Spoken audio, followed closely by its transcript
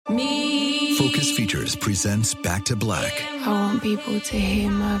Focus Features presents Back to Black. I want people to hear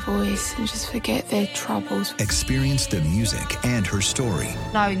my voice and just forget their troubles. Experience the music and her story.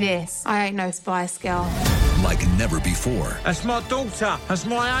 Know this, I ain't no Spice Girl. Like never before. That's my daughter. That's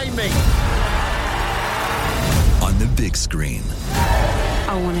my Amy. On the big screen.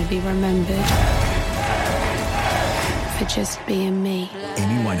 I want to be remembered for just being me.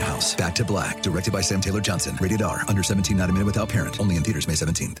 Amy Winehouse, Back to Black, directed by Sam Taylor Johnson. Rated R, under 17, not a minute without parent. Only in theaters May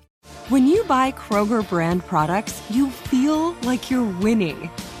 17th. When you buy Kroger brand products, you feel like you're winning.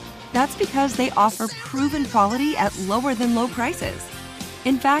 That's because they offer proven quality at lower than low prices.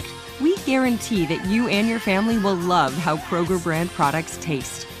 In fact, we guarantee that you and your family will love how Kroger brand products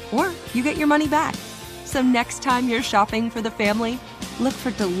taste, or you get your money back. So next time you're shopping for the family, look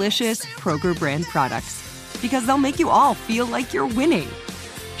for delicious Kroger brand products, because they'll make you all feel like you're winning.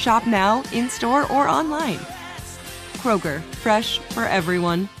 Shop now, in-store, or online. Kroger, fresh for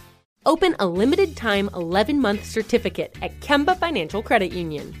everyone. Open a limited-time 11-month certificate at Kemba Financial Credit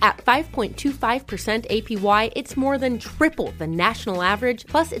Union. At 5.25% APY, it's more than triple the national average,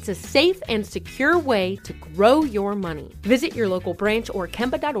 plus it's a safe and secure way to grow your money. Visit your local branch or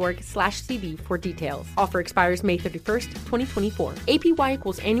kemba.org/cd for details. Offer expires May 31st, 2024. APY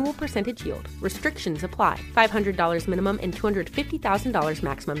equals annual percentage yield. Restrictions apply. $500 minimum and $250,000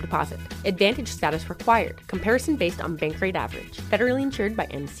 maximum deposit. Advantage status required. Comparison based on bank rate average. Federally insured by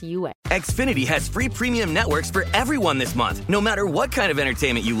NCUA. Xfinity has free premium networks for everyone this month, no matter what kind of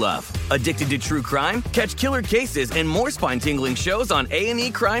entertainment you love. Addicted to true crime? Catch killer cases and more spine-tingling shows on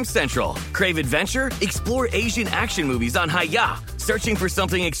A&E Crime Central. Crave adventure? Explore Asian action movies on Hi-Ya. Searching for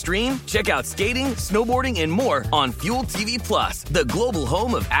something extreme? Check out skating, snowboarding, and more on Fuel TV Plus, the global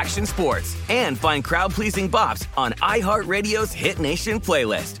home of action sports. And find crowd-pleasing bops on iHeartRadio's Hit Nation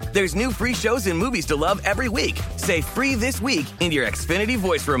playlist. There's new free shows and movies to love every week. Say free this week in your Xfinity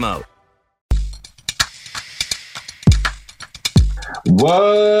voice remote.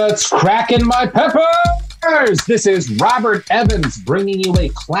 What's cracking, my peppers? This is Robert Evans bringing you a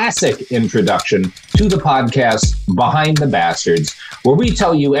classic introduction to the podcast Behind the Bastards, where we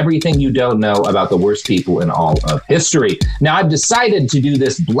tell you everything you don't know about the worst people in all of history. Now, I've decided to do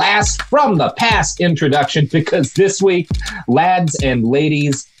this blast from the past introduction because this week, lads and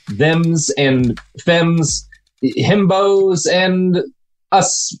ladies, thems and femmes, himbos and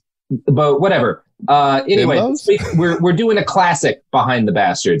us, but whatever. Anyway, this week we're doing a classic Behind the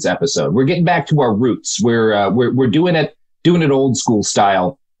Bastards episode. We're getting back to our roots. We're doing it old school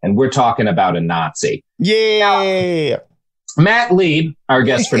style, and we're talking about a Nazi. Yeah. Now, Matt Lieb, our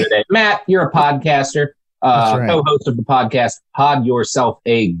guest for today. Matt, you're a podcaster, right. Co-host of the podcast Pod Yourself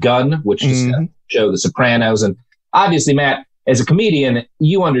a Gun, which is a show The Sopranos. And obviously, Matt, as a comedian,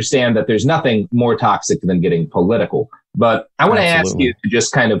 you understand that there's nothing more toxic than getting political. But I want to ask you to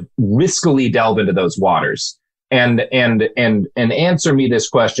just kind of riskily delve into those waters and answer me this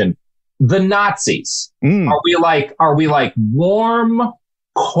question. The Nazis, are we like warm,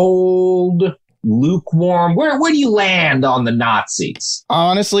 cold, lukewarm? Where do you land on the Nazis?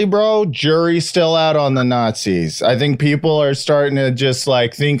 Honestly, bro, jury's still out on the Nazis. I think people are starting to just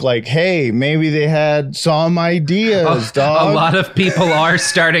think hey, maybe they had some ideas, dog. A lot of people are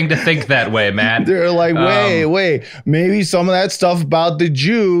starting to think that way, Matt. They're like, wait, maybe some of that stuff about the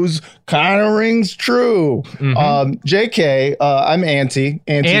Jews kind of rings true. JK, I'm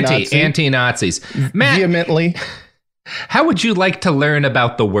anti-Nazis. Matt, vehemently. How would you like to learn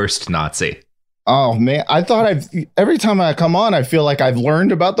about the worst Nazi? Oh, man, I thought every time I come on, I feel like I've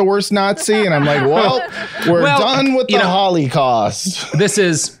learned about the worst Nazi, and I'm like, we're done with the Holocaust. This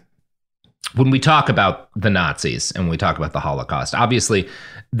is when we talk about the Nazis and we talk about the Holocaust. Obviously,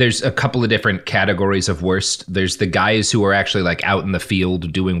 there's a couple of different categories of worst. There's the guys who are actually out in the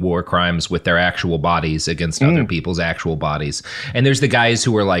field doing war crimes with their actual bodies against other people's actual bodies. And there's the guys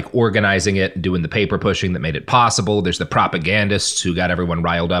who are organizing it and doing the paper pushing that made it possible. There's the propagandists who got everyone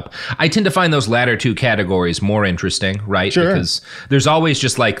riled up. I tend to find those latter two categories more interesting, right? Sure. Because there's always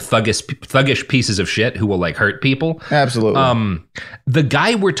just thuggish pieces of shit who will hurt people. Absolutely. The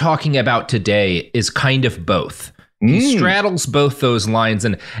guy we're talking about today is kind of both. He straddles both those lines.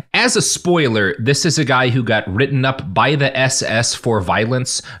 And as a spoiler, this is a guy who got written up by the SS for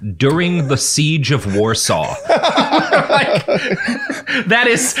violence during the siege of Warsaw. That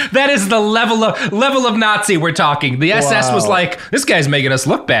is the level of Nazi we're talking. The SS was this guy's making us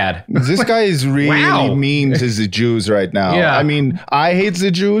look bad. This guy is really mean to the Jews right now. Yeah. I mean, I hate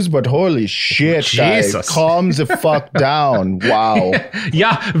the Jews, but holy shit, guys, calm the fuck down. Wow.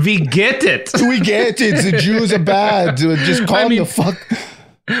 Yeah, we get it. We get it. The Jews are bad. Just calm the fuck.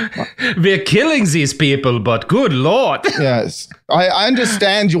 We're killing these people, but good Lord. Yes. I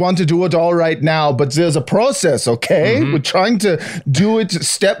understand you want to do it all right now, but there's a process, okay? Mm-hmm. We're trying to do it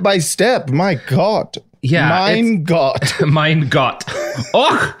step by step. My God. Yeah. Mein Gott. Mein Gott.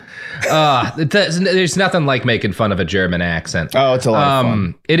 Oh! There's nothing like making fun of a German accent. Oh, it's a lot of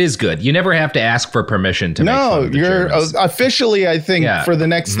fun. It is good. You never have to ask for permission to make fun of the Germans. Officially, I think, for the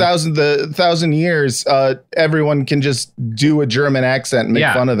next thousand years, everyone can just do a German accent and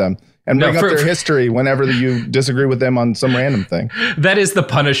make fun of them. And bring up their history whenever you disagree with them on some random thing. That is the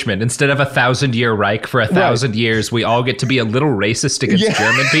punishment. Instead of 1,000-year Reich for 1,000 years, we all get to be a little racist against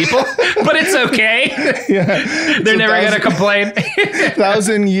German people. But it's okay. They're never going to complain.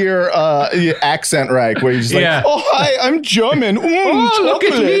 1,000-year accent Reich, where you're just like, oh, hi, I'm German. Look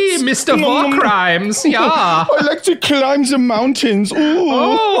at me, Mr. War Crimes. Yeah. I like to climb the mountains.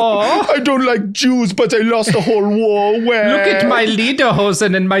 I don't like Jews, but I lost the whole war. Look at my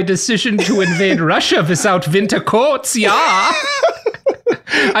lederhosen and my decision to invade Russia without winter coats. Yeah.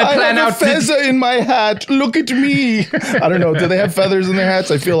 I have a feather in my hat. Look at me. I don't know. Do they have feathers in their hats?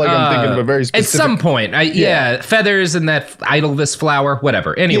 I feel like I'm thinking of a very specific. At some point. Feathers and that Edelweiss flower,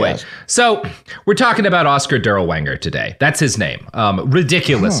 whatever. Anyway, so we're talking about Oskar Dirlwanger today. That's his name.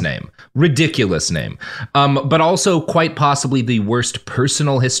 Ridiculous name. But also quite possibly the worst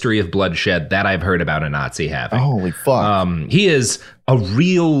personal history of bloodshed that I've heard about a Nazi having. Holy fuck. He is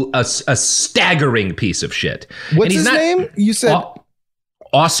a staggering piece of shit. What's his name? You said...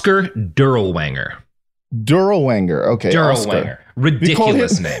 Oskar Dirlwanger. Dirlwanger. Okay. Dirlwanger.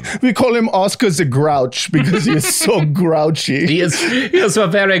 Ridiculous name. We call him Oskar the Grouch because he is so grouchy. He is a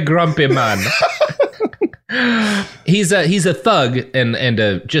very grumpy man. He's a thug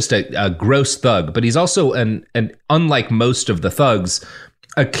and just a gross thug, but he's also an unlike most of the thugs,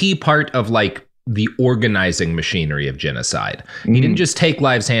 a key part of like the organizing machinery of genocide. He didn't just take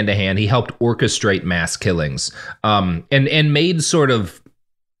lives hand to hand. He helped orchestrate mass killings, and made sort of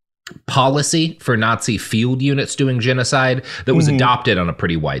policy for Nazi field units doing genocide that was adopted on a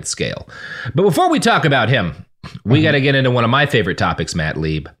pretty wide scale. But before we talk about him, we got to get into one of my favorite topics, Matt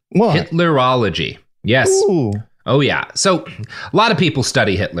Lieb. What? Hitlerology. Yes. Ooh. Oh yeah. So a lot of people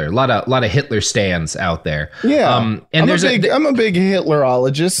study Hitler. A lot of Hitler stands out there. Yeah. And I'm a big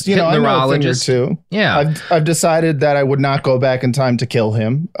Hitlerologist. You know, I know a thing or two. Yeah. I've decided that I would not go back in time to kill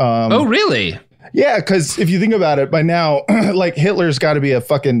him. Oh really? Yeah, because if you think about it, by now, like Hitler's got to be a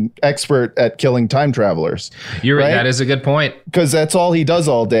fucking expert at killing time travelers. You're right. That is a good point. Because that's all he does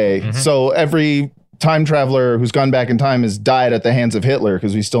all day. So every time traveler who's gone back in time has died at the hands of Hitler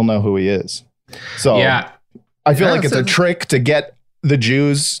because we still know who he is. So yeah, I feel like it's a trick to get the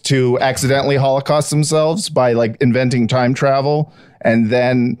Jews to accidentally Holocaust themselves by like inventing time travel and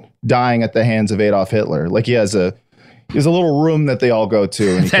then dying at the hands of Adolf Hitler. Like he has a little room that they all go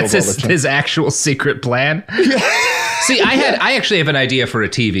to. And that's his actual secret plan. See, I actually have an idea for a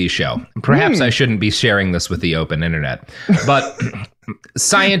TV show. Perhaps I shouldn't be sharing this with the open internet, but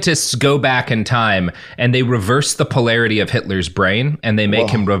scientists go back in time and they reverse the polarity of Hitler's brain and they make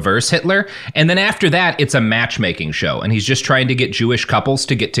him reverse Hitler. And then after that, it's a matchmaking show. And he's just trying to get Jewish couples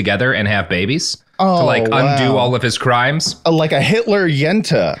to get together and have babies. To undo all of his crimes. Like a Hitler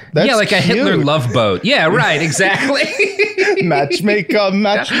Yenta. That's like a Hitler love boat. Yeah, right, exactly. Matchmaker,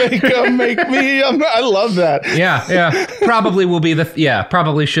 make me. I love that. Yeah. Probably will be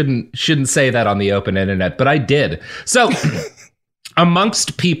probably shouldn't say that on the open internet, but I did. So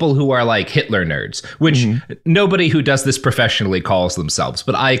amongst people who are like Hitler nerds, which nobody who does this professionally calls themselves,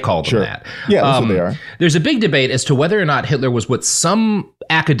 but I call them that. Yeah, that's what they are. There's a big debate as to whether or not Hitler was what some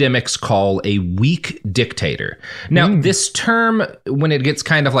academics call a weak dictator. Now, this term, when it gets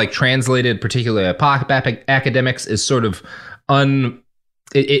kind of like translated, particularly by academics, is sort of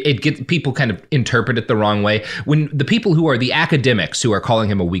it gets people kind of interpret it the wrong way. When the people who are the academics who are calling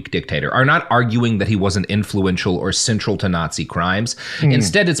him a weak dictator are not arguing that he wasn't influential or central to Nazi crimes.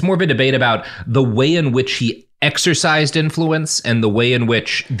 Instead, it's more of a debate about the way in which he exercised influence and the way in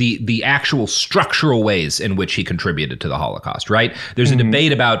which the actual structural ways in which he contributed to the Holocaust, right? There's a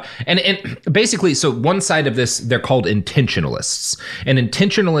debate about, and basically, so one side of this, they're called intentionalists. And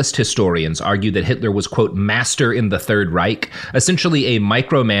intentionalist historians argue that Hitler was, quote, master in the Third Reich, essentially a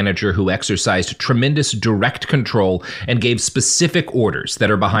micromanager who exercised tremendous direct control and gave specific orders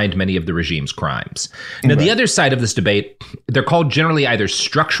that are behind many of the regime's crimes. Now, the other side of this debate, they're called generally either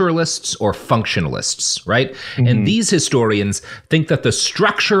structuralists or functionalists, right? Mm-hmm. And these historians think that the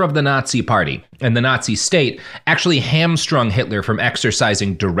structure of the Nazi Party and the Nazi state actually hamstrung Hitler from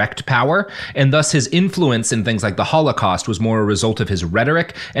exercising direct power, and thus his influence in things like the Holocaust was more a result of his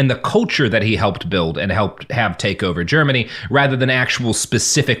rhetoric and the culture that he helped build and helped have take over Germany, rather than actual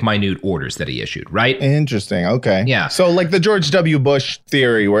specific minute orders that he issued, right? Interesting. Okay. Yeah. So like the George W. Bush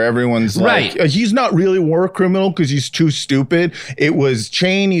theory where everyone's like, he's not really a war criminal because he's too stupid. It was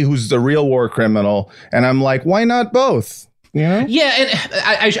Cheney who's the real war criminal. And I'm like, why not both? You know? Yeah,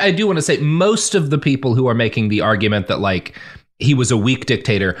 and I do want to say most of the people who are making the argument that like he was a weak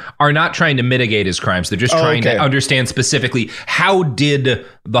dictator are not trying to mitigate his crimes. They're just trying to understand specifically how did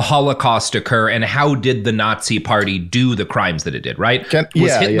the Holocaust occur and how did the Nazi Party do the crimes that it did, right?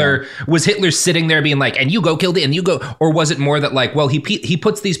 Was Hitler sitting there being like, and you go kill the, and you go, or was it more that like, well, he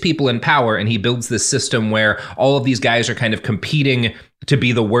puts these people in power and he builds this system where all of these guys are kind of competing to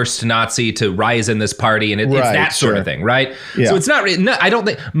be the worst Nazi to rise in this party, and it's that sort of thing, right? Yeah. So it's not really, I don't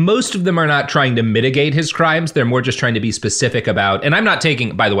think, most of them are not trying to mitigate his crimes. They're more just trying to be specific about, and I'm not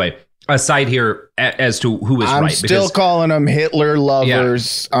taking, by the way, a side here as to who is right. I'm still calling them Hitler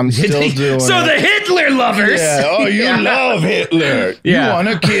lovers. Yeah. I'm still doing so the Hitler lovers. Yeah. Oh, you love Hitler. Yeah. You want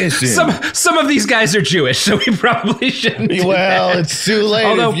to kiss him. Some of these guys are Jewish, so we probably shouldn't do that. It's too late.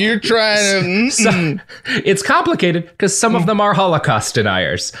 Although, if you're trying to... it's complicated because some of them are Holocaust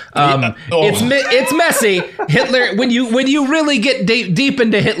deniers. It's messy. Hitler, when you really get deep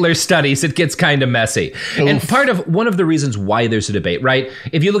into Hitler studies, it gets kind of messy. Oof. And one of the reasons why there's a debate, right?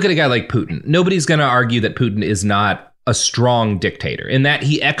 If you look at a guy like Putin, nobody's going to argue that Putin is not a strong dictator in that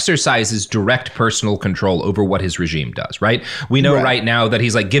he exercises direct personal control over what his regime does, right? We know right now that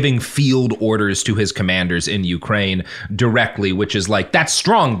he's like giving field orders to his commanders in Ukraine directly, which is like, that's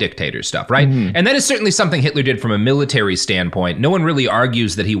strong dictator stuff, right? Mm-hmm. And that is certainly something Hitler did from a military standpoint. No one really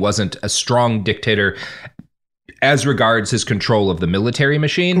argues that he wasn't a strong dictator as regards his control of the military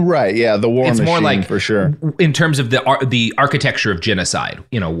machine. Right, yeah, the war machine, more like, for sure. In terms of the architecture of genocide,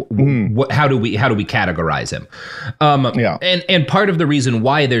 you know, how do we categorize him? And part of the reason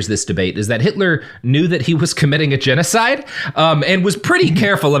why there's this debate is that Hitler knew that he was committing a genocide and was pretty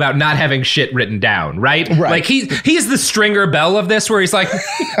careful about not having shit written down, right? Like he's the Stringer Bell of this, where he's like,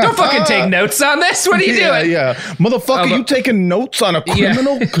 don't fucking take notes on this. What are you doing? Yeah, motherfucker, you taking notes on a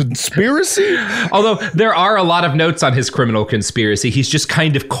criminal conspiracy? Although there are a lot of notes on his criminal conspiracy, he's just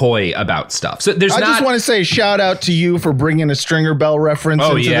kind of coy about stuff. So I just want to say shout out to you for bringing a Stringer Bell reference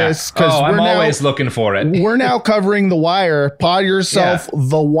into this. I'm always looking for it. We're now covering The Wire. Pod yourself. Yeah.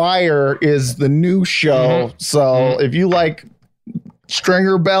 The Wire is the new show. Mm-hmm. So if you like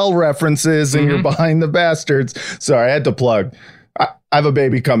Stringer Bell references and you're behind the bastards, sorry, I had to plug. I have a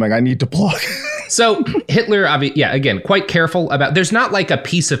baby coming. I need to plug. So Hitler, again, quite careful about, there's not like a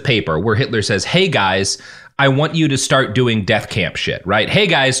piece of paper where Hitler says, hey guys, I want you to start doing death camp shit, right? Hey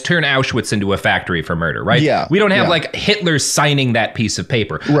guys, turn Auschwitz into a factory for murder, right? Yeah. We don't have like Hitler signing that piece of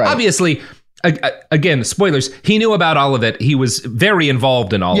paper. Right. Obviously, again, spoilers, he knew about all of it. He was very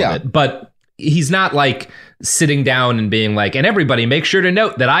involved in all of it, but he's not like sitting down and being like, and everybody make sure to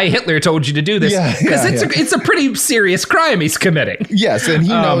note that I, Hitler, told you to do this, because it's a pretty serious crime he's committing. Yes, and he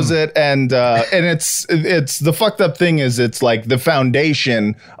knows it, and it's the fucked up thing is it's like the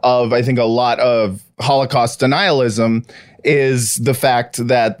foundation of, I think, a lot of Holocaust denialism is the fact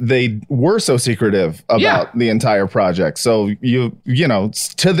that they were so secretive about the entire project. So you know,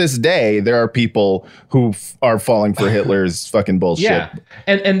 to this day, there are people who are falling for Hitler's fucking bullshit. Yeah,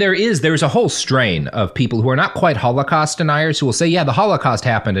 and there's a whole strain of people who are not quite Holocaust deniers who will say, yeah, the Holocaust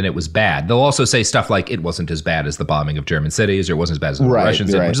happened and it was bad. They'll also say stuff like it wasn't as bad as the bombing of German cities, or it wasn't as bad as the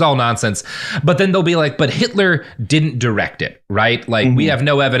Russians did, which is all nonsense. But then they'll be like, but Hitler didn't direct it, right? Like we have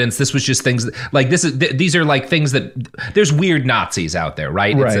no evidence. This was just things like these are like things that there's weird Nazis out there,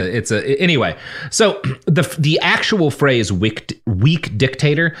 right? Anyway. So the actual phrase weak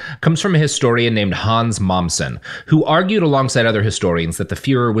dictator comes from a historian named Hans Mommsen, who argued alongside other historians that the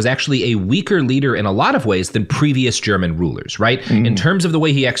Führer was actually a weaker leader in a lot of ways than previous German rulers, right? In terms of the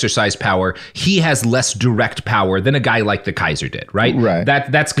way he exercised power, he has less direct power than a guy like the Kaiser did, right? Right.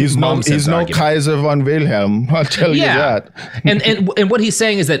 That's he's no Kaiser von Wilhelm, I'll tell you that. and what he's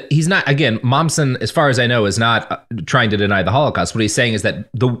saying is that he's not, again, Mommsen, as far as I know, is not trying to deny the Holocaust. What he's saying is that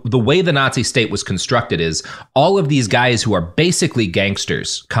the way the Nazi state was constructed is all of these guys who are basically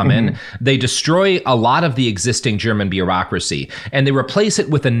gangsters come in, they destroy a lot of the existing German bureaucracy, and they replace it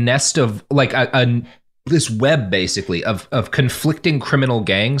with a nest of like a web basically of conflicting criminal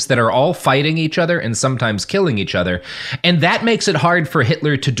gangs that are all fighting each other and sometimes killing each other. And that makes it hard for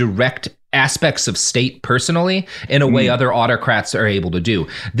Hitler to direct aspects of state personally in a way other autocrats are able to do.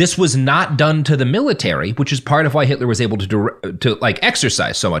 This was not done to the military, which is part of why Hitler was able to like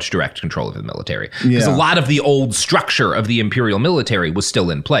exercise so much direct control of the military, because a lot of the old structure of the imperial military was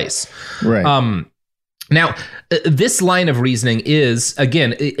still in place. Right. Now, this line of reasoning is,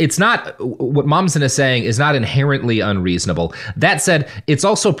 again, it's not, what Mommsen is saying is not inherently unreasonable. That said, it's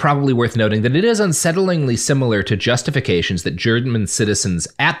also probably worth noting that it is unsettlingly similar to justifications that German citizens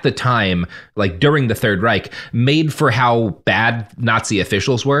at the time, like during the Third Reich, made for how bad Nazi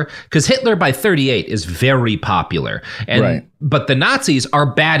officials were. Because Hitler by 1938 is very popular. And But the Nazis are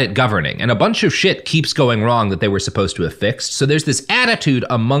bad at governing, and a bunch of shit keeps going wrong that they were supposed to have fixed. So there's this attitude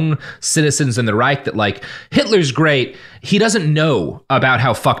among citizens in the Reich that, like, Hitler's great. He doesn't know about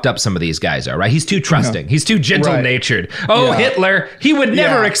how fucked up some of these guys are, right? He's too trusting. He's too gentle-natured. Hitler, he would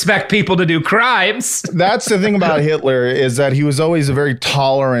never expect people to do crimes. That's the thing about Hitler, is that he was always a very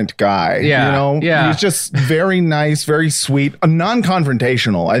tolerant guy. He's just very nice, very sweet,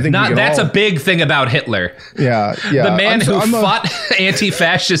 non-confrontational. I think that's a big thing about Hitler. The man who fought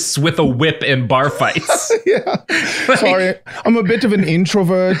anti-fascists with a whip in bar fights. Sorry, I'm a bit of an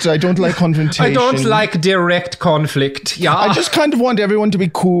introvert. I don't like confrontation. I don't like direct conflict. I just kind of want everyone to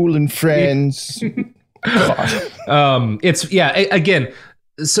be cool and friends. Again,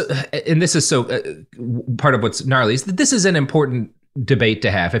 so, and this is so part of what's gnarly is that this is an important debate to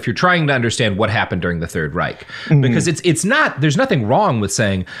have if you're trying to understand what happened during the Third Reich, because it's not, there's nothing wrong with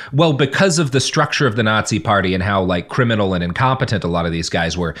saying, well, because of the structure of the Nazi party and how like criminal and incompetent a lot of these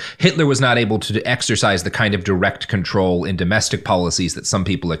guys were, Hitler was not able to exercise the kind of direct control in domestic policies that some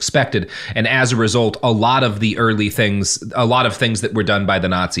people expected. And as a result, a lot of things that were done by the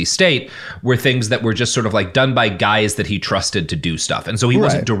Nazi state were things that were just sort of like done by guys that he trusted to do stuff. And so he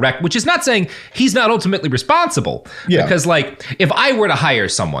wasn't direct, which is not saying he's not ultimately responsible, because like if I were to hire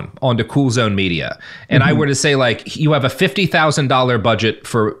someone onto Cool Zone Media and I were to say, like, you have a $50,000 budget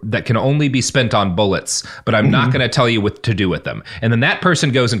that can only be spent on bullets, but I'm not going to tell you what to do with them, and then that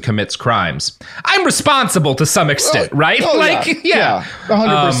person goes and commits crimes, I'm responsible to some extent, right?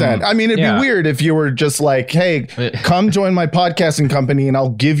 100%. I mean, it'd be weird if you were just like, hey, come join my podcasting company and I'll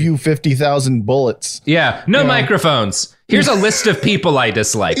give you 50,000 bullets. No microphones. Here's a list of people I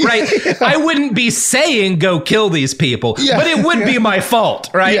dislike, right? I wouldn't be saying go kill these people, but it would be my fault,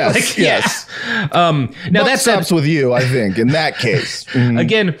 right? Yes. Now that stops with you, I think, in that case.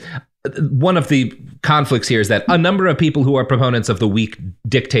 Again, one of the conflicts here is that a number of people who are proponents of the weak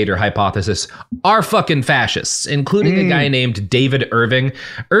dictator hypothesis are fucking fascists, including a guy named David Irving.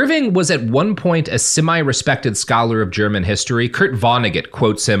 Irving was at one point a semi-respected scholar of German history. Kurt Vonnegut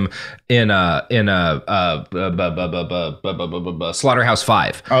quotes him in Slaughterhouse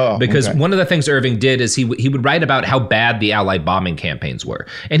 5. Because one of the things Irving did is he would write about how bad the Allied bombing campaigns were.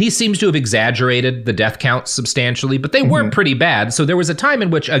 And he seems to have exaggerated the death counts substantially, but they were pretty bad. So there was a time in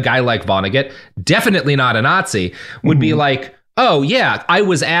which a guy like Vonnegut, definitely not a Nazi, would be like, oh yeah, I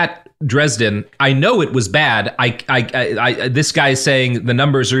was at Dresden. I know it was bad. I this guy's saying the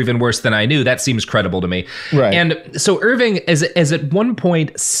numbers are even worse than I knew. That seems credible to me. Right. And so Irving is at one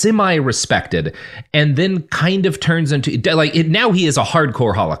point semi-respected, and then kind of turns into now he is a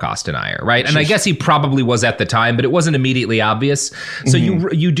hardcore Holocaust denier, right? And I guess he probably was at the time, but it wasn't immediately obvious. So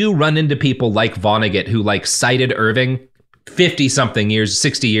you do run into people like Vonnegut who like cited Irving 50-something years,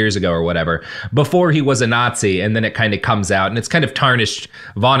 60 years ago or whatever, before he was a Nazi, and then it kind of comes out, and it's kind of tarnished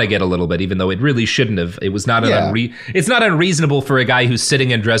Vonnegut a little bit, even though it really shouldn't have. It was not it's not unreasonable for a guy who's sitting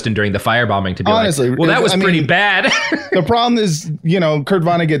in Dresden during the firebombing to be honestly, like, well, that was pretty bad. The problem is, Kurt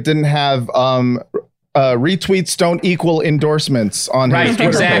Vonnegut didn't have retweets don't equal endorsements on his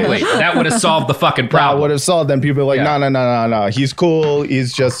Twitter page. That would have solved the fucking problem. That would have solved. Then people are like, no, he's cool.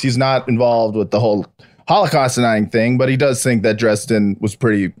 He's not involved with the whole Holocaust denying thing, but he does think that Dresden was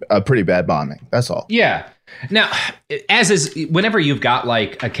a pretty bad bombing. That's all. Yeah. Now, whenever you've got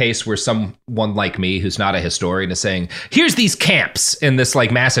like a case where someone like me, who's not a historian, is saying, here's these camps in this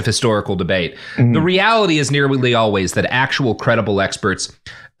like massive historical debate, the reality is nearly always that actual credible experts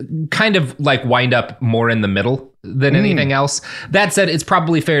kind of like wind up more in the middle than anything else. That said, it's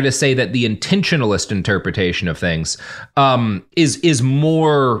probably fair to say that the intentionalist interpretation of things is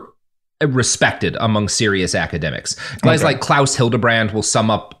more respected among serious academics. Guys like Klaus Hildebrand will sum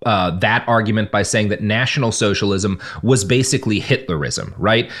up that argument by saying that National Socialism was basically Hitlerism,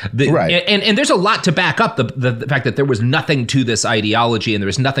 right? And there's a lot to back up the fact that there was nothing to this ideology and there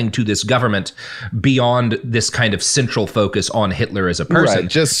was nothing to this government beyond this kind of central focus on Hitler as a person. Right,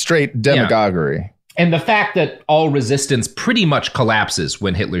 just straight demagoguery. And the fact that all resistance pretty much collapses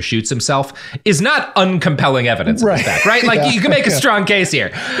when Hitler shoots himself is not uncompelling evidence of the fact, right? Like, you can make a strong case here.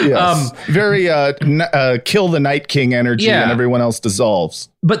 Yes. Very kill the Night King energy and everyone else dissolves.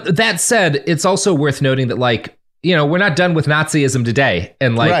 But that said, it's also worth noting that, like, you know, we're not done with Nazism today,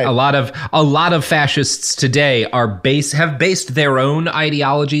 and like a lot of fascists today have based their own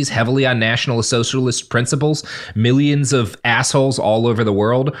ideologies heavily on National Socialist principles. Millions of assholes all over the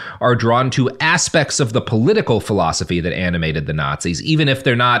world are drawn to aspects of the political philosophy that animated the Nazis, even if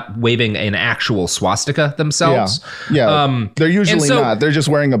they're not waving an actual swastika themselves. Yeah. They're usually not. They're just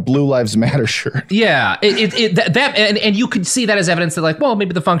wearing a Blue Lives Matter shirt. Yeah, and you could see that as evidence that, like, well,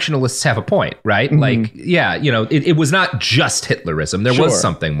 maybe the functionalists have a point, right? Like, yeah, you know. It was not just Hitlerism. There was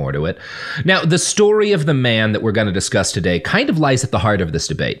something more to it. Now, the story of the man that we're going to discuss today kind of lies at the heart of this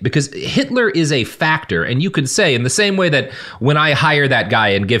debate, because Hitler is a factor. And you could say, in the same way that when I hire that guy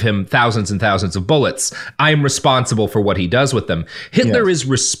and give him thousands and thousands of bullets, I'm responsible for what he does with them. Hitler is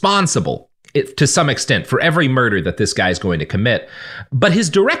responsible to some extent for every murder that this guy's going to commit. But his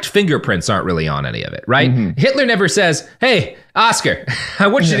direct fingerprints aren't really on any of it, right? Hitler never says, hey, Oskar, I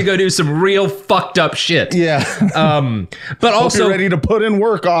want you to go do some real fucked up shit. Yeah. But also, ready to put in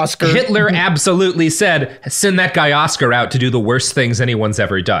work, Oskar. Hitler absolutely said, send that guy Oskar out to do the worst things anyone's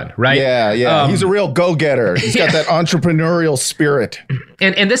ever done, right? Yeah. He's a real go-getter. He's got that entrepreneurial spirit.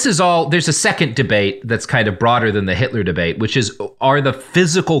 And this is all, there's a second debate that's kind of broader than the Hitler debate, which is, are the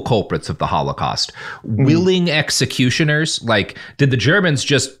physical culprits of the Holocaust willing executioners? Like, did the Germans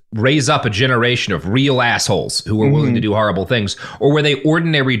just raise up a generation of real assholes who were willing to do horrible things? Or were they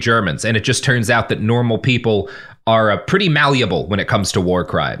ordinary Germans? And it just turns out that normal people are pretty malleable when it comes to war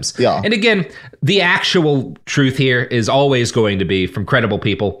crimes. Yeah. And again, the actual truth here is always going to be from credible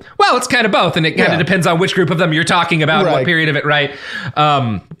people. Well, it's kind of both, and it kind of depends on which group of them you're talking about, what period of it, right?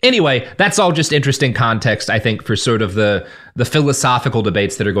 Anyway, that's all just interesting context, I think, for sort of the philosophical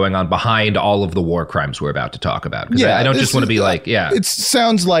debates that are going on behind all of the war crimes we're about to talk about. Because I don't just want to be like, It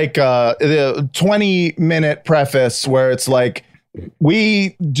sounds like the 20-minute preface where it's like,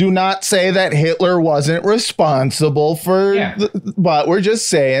 we do not say that Hitler wasn't responsible for, but we're just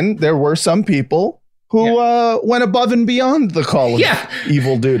saying there were some people who went above and beyond the call of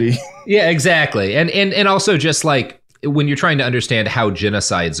evil duty. Yeah, exactly. And also just like when you're trying to understand how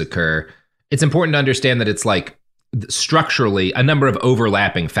genocides occur, it's important to understand that it's like structurally a number of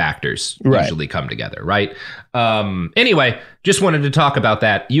overlapping factors usually come together, right? Anyway, just wanted to talk about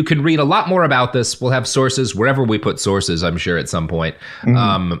that. You can read a lot more about this. We'll have sources wherever we put sources, I'm sure, at some point.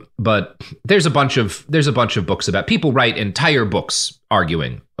 But there's a bunch of books about, people write entire books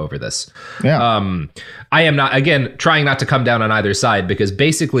arguing over this. I am not, again, trying not to come down on either side, because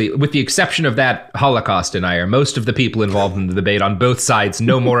basically, with the exception of that Holocaust denier, most of the people involved in the debate on both sides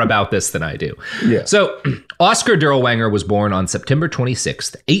know more about this than I do. So Oskar Dirlwanger was born on September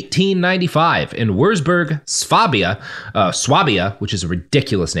 26th, 1895 in Würzburg, Swabia, which is a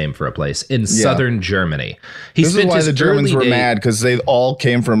ridiculous name for a place, in southern Germany. This is why the Germans were mad, because they all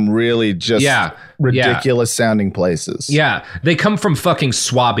came from really just ridiculous sounding places. Yeah, they come from fucking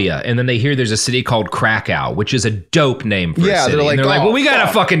Swabia, and then they hear there's a city called Krakow, which is a dope name for a city. They're like, well, we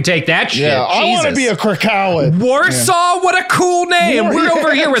gotta fucking take that shit. I want to be a Krakauer. Warsaw, what a cool name. We're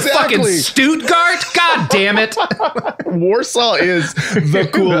over here with fucking Stuttgart. God damn it. Warsaw is the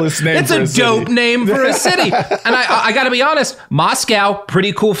coolest name. It's a dope name for a city. And I gotta be honest, Moscow,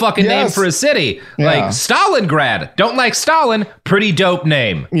 pretty cool fucking name for a city. Like Stalingrad, don't like Stalin, pretty dope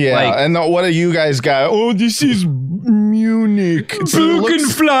name. And what do you guys got? Oh, this is Munich.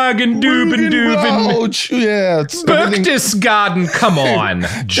 Buchenflagen, Duben. Yeah. Berchtesgaden, come on,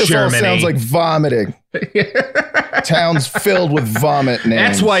 Germany. All sounds like vomiting. Towns filled with vomit names.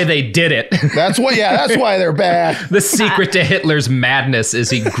 That's why they did it. That's why they're bad. The secret to Hitler's madness is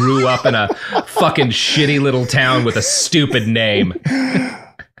he grew up in a fucking shitty little town with a stupid name.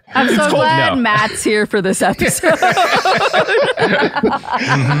 I'm so glad Matt's here for this episode.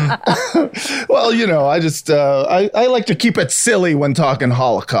 Well, you know, I just I like to keep it silly when talking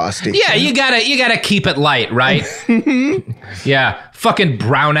Holocaust. Yeah, you gotta keep it light, right? Yeah, fucking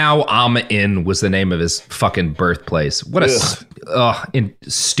Braunau am Inn was the name of his fucking birthplace. What a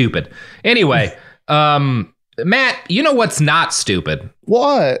stupid. Anyway, Matt, you know what's not stupid?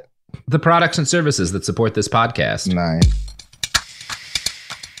 What? The products and services that support this podcast. Nice.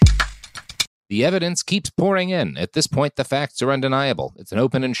 The evidence keeps pouring in. At this point, the facts are undeniable. It's an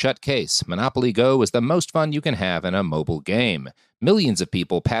open and shut case. Monopoly Go is the most fun you can have in a mobile game. Millions of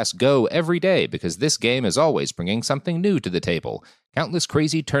people pass Go every day because this game is always bringing something new to the table. Countless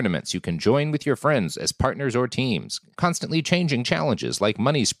crazy tournaments you can join with your friends as partners or teams. Constantly changing challenges like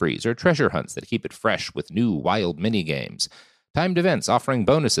money sprees or treasure hunts that keep it fresh with new wild minigames. Timed events offering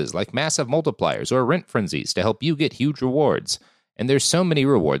bonuses like massive multipliers or rent frenzies to help you get huge rewards. And there's so many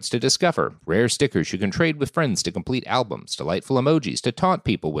rewards to discover. Rare stickers you can trade with friends to complete albums, delightful emojis to taunt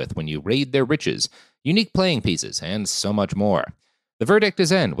people with when you raid their riches, unique playing pieces, and so much more. The verdict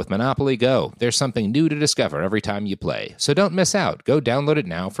is in with Monopoly Go. There's something new to discover every time you play. So don't miss out. Go download it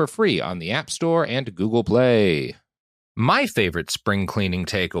now for free on the App Store and Google Play. My favorite spring cleaning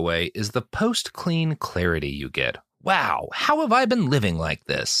takeaway is the post-clean clarity you get. Wow, how have I been living like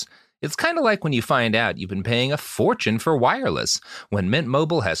this? It's kind of like when you find out you've been paying a fortune for wireless, when Mint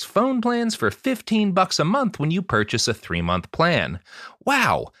Mobile has phone plans for $15 a month when you purchase a 3-month plan.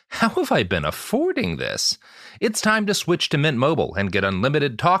 Wow, how have I been affording this? It's time to switch to Mint Mobile and get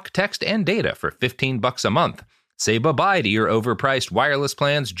unlimited talk, text, and data for $15 a month. Say bye-bye to your overpriced wireless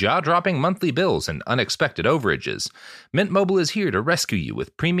plans, jaw-dropping monthly bills, and unexpected overages. Mint Mobile is here to rescue you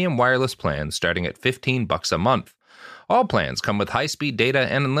with premium wireless plans starting at $15 a month. All plans come with high-speed data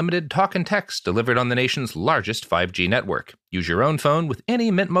and unlimited talk and text delivered on the nation's largest 5G network. Use your own phone with any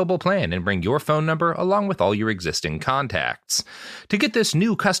Mint Mobile plan and bring your phone number along with all your existing contacts. To get this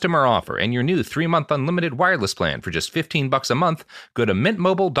new customer offer and your new 3-month unlimited wireless plan for just $15 a month, go to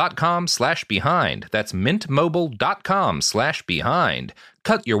mintmobile.com/behind. That's mintmobile.com/behind.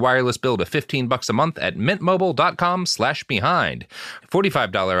 Cut your wireless bill to $15 a month at mintmobile.com/behind.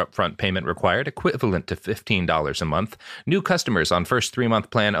 $45 upfront payment required, equivalent to $15 a month. New customers on first 3-month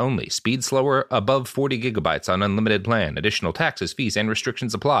plan only. Speed slower, above 40 gigabytes on unlimited plan. Additional taxes, fees, and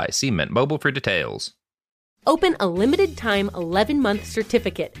restrictions apply. See Mint Mobile for details. Open a limited-time 11-month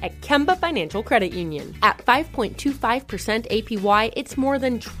certificate at Kemba Financial Credit Union. At 5.25% APY, it's more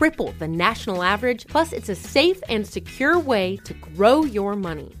than triple the national average, plus it's a safe and secure way to grow your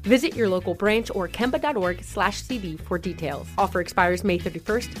money. Visit your local branch or kemba.org/CD for details. Offer expires May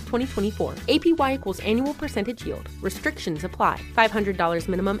 31st, 2024. APY equals annual percentage yield. Restrictions apply. $500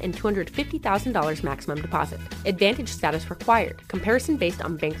 minimum and $250,000 maximum deposit. Advantage status required. Comparison based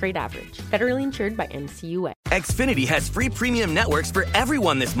on bank rate average. Federally insured by NCUA. Xfinity has free premium networks for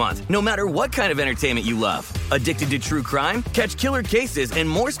everyone this month, no matter what kind of entertainment you love. Addicted to true crime? Catch killer cases and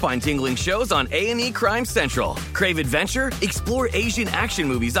more spine-tingling shows on A&E Crime Central. Crave adventure? Explore Asian action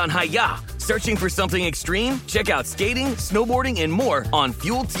movies on Hi-Ya. Searching for something extreme? Check out skating, snowboarding, and more on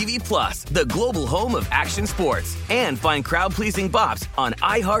Fuel TV Plus, the global home of action sports. And find crowd-pleasing bops on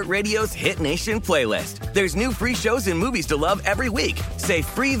iHeartRadio's Hit Nation playlist. There's new free shows and movies to love every week. Say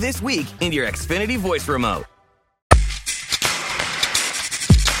free this week in your Xfinity voice remote.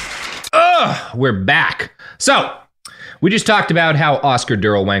 We're back. So, we just talked about how Oskar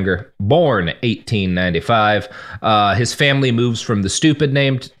Dirlwanger, born 1895, his family moves from the stupid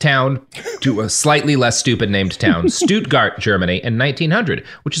named town to a slightly less stupid named town, Stuttgart, Germany, in 1900,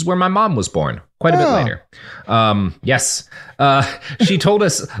 which is where my mom was born. Quite a bit later. Yes. She told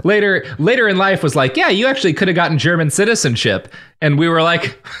us later in life was like, yeah, you actually could have gotten German citizenship. And we were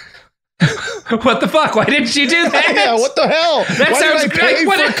like... What the fuck? Why didn't she do that? Yeah, what the hell? That Why sounds did I pay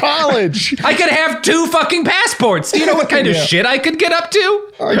for college? I could have 2 fucking passports. Do you know what kind of shit I could get up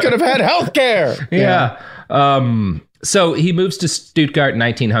to? I could have had health care. Yeah. So he moves to Stuttgart in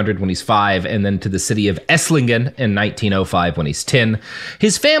 1900 when he's 5, and then to the city of Esslingen in 1905 when he's 10.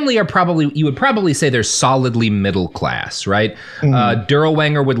 His family are you would probably say they're solidly middle class, right?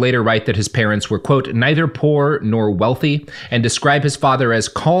 Dirlwanger would later write that his parents were, quote, neither poor nor wealthy, and describe his father as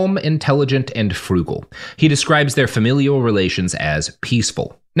calm, intelligent, and frugal. He describes their familial relations as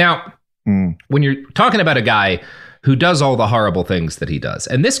peaceful. Now, when you're talking about a guy who does all the horrible things that he does,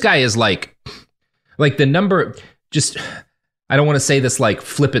 and this guy is like the number... Just, I don't want to say this like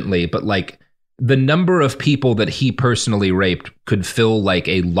flippantly, but like the number of people that he personally raped could fill like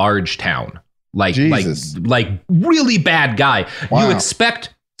a large town. Like really bad guy. Wow. You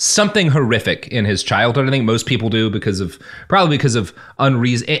expect something horrific in his childhood. I think most people do probably because of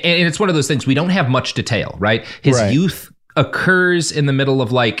unreason. And it's one of those things, we don't have much detail, right? His youth occurs in the middle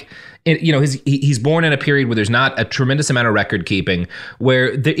of like, you know, he's born in a period where there's not a tremendous amount of record keeping,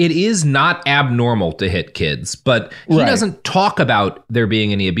 where it is not abnormal to hit kids, but he doesn't talk about there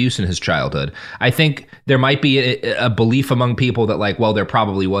being any abuse in his childhood. I think there might be a belief among people that like, well, there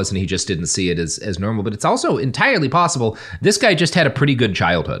probably was, and he just didn't see it as normal. But it's also entirely possible this guy just had a pretty good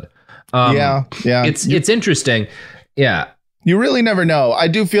childhood. It's interesting. Yeah. You really never know. I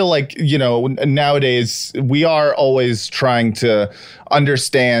do feel like, nowadays we are always trying to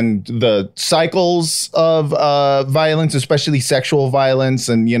understand the cycles of violence, especially sexual violence,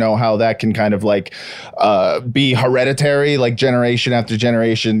 and, how that can kind of like be hereditary, like generation after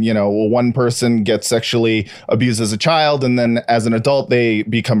generation. One person gets sexually abused as a child, and then as an adult, they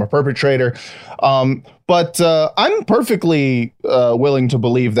become a perpetrator. But I'm perfectly willing to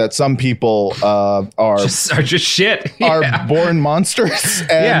believe that some people are just shit. Are born monsters,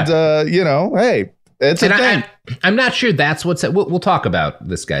 and hey, it's a thing. I'm not sure that's what's. We'll talk about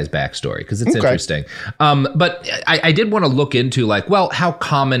this guy's backstory because it's interesting. But I did want to look into how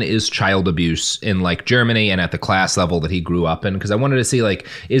common is child abuse in like Germany and at the class level that he grew up in? Because I wanted to see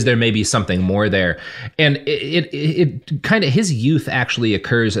is there maybe something more there? And it kind of, his youth actually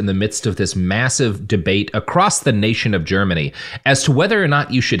occurs in the midst of this massive debate across the nation of Germany as to whether or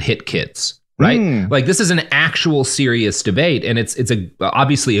not you should hit kids. Right? Like this is an actual serious debate, and it's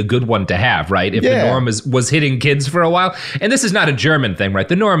obviously a good one to have, right? If the norm was hitting kids for a while, and this is not a German thing, right?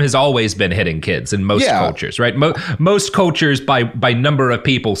 The norm has always been hitting kids in most cultures, right? Most cultures by number of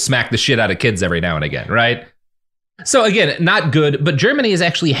people smack the shit out of kids every now and again, right? So again, not good, but Germany is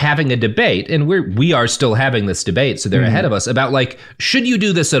actually having a debate, and we are still having this debate, so they're ahead of us, about should you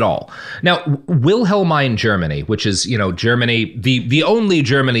do this at all? Now, Wilhelmine Germany, which is, Germany, the only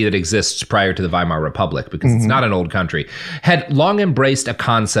Germany that exists prior to the Weimar Republic, because it's not an old country, had long embraced a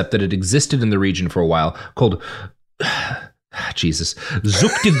concept that had existed in the region for a while called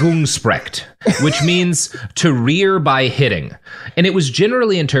Züchtigungsrecht, which means to rear by hitting. And it was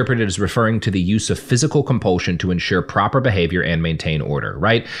generally interpreted as referring to the use of physical compulsion to ensure proper behavior and maintain order,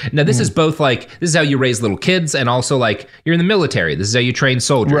 right? Now, this is both this is how you raise little kids, and also you're in the military. This is how you train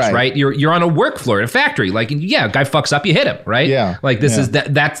soldiers, right? You're on a work floor in a factory. A guy fucks up, you hit him, right? Yeah.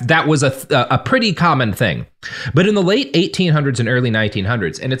 That was a pretty common thing. But in the late 1800s and early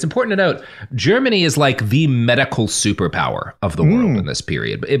 1900s, and it's important to note, Germany is the medical superpower of the world in this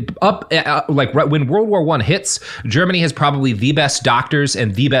period. Right when World War I hits, Germany has probably the best doctors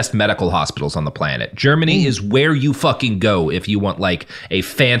and the best medical hospitals on the planet. Germany is where you fucking go if you want a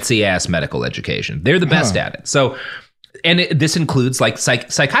fancy ass medical education. They're the best at it. So. And this includes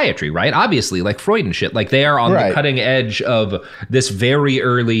psychiatry, right? Obviously, Freud and shit. They are on the cutting edge of this very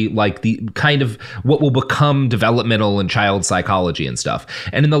early, the kind of what will become developmental and child psychology and stuff.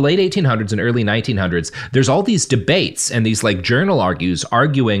 And in the late 1800s and early 1900s, there's all these debates and these journal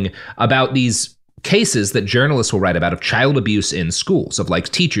arguing about these cases that journalists will write about of child abuse in schools, of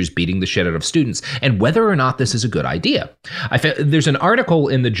teachers beating the shit out of students, and whether or not this is a good idea. There's an article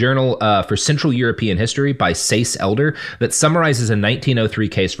in the Journal for Central European History by Sayce Elder that summarizes a 1903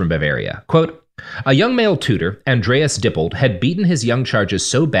 case from Bavaria. Quote, "A young male tutor, Andreas Dippold, had beaten his young charges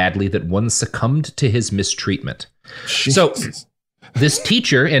so badly that one succumbed to his mistreatment." Jesus. So this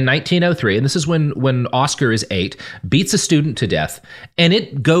teacher in 1903, and this is when Oskar is 8, beats a student to death, and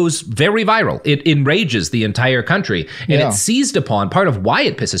it goes very viral. It enrages the entire country, and it's seized upon. Part of why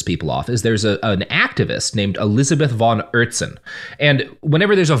it pisses people off is there's an activist named Elisabeth von Oertzen, and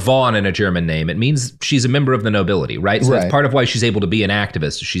whenever there's a von in a German name, it means she's a member of the nobility, right? So that's part of why she's able to be an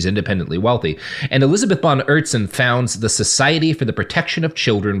activist. She's independently wealthy. And Elisabeth von Oertzen founds the Society for the Protection of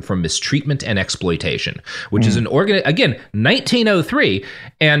Children from Mistreatment and Exploitation, which is an again, 1903,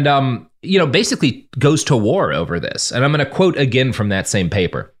 and basically goes to war over this. And I'm going to quote again from that same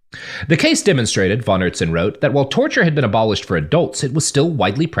paper. The case demonstrated, von Oertzen wrote, that while torture had been abolished for adults, it was still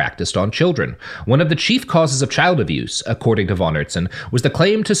widely practiced on children. One of the chief causes of child abuse, according to von Oertzen, was the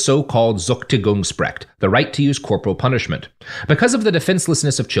claim to so-called Züchtigungsrecht, the right to use corporal punishment. Because of the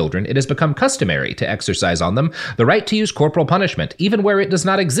defenselessness of children, it has become customary to exercise on them the right to use corporal punishment, even where it does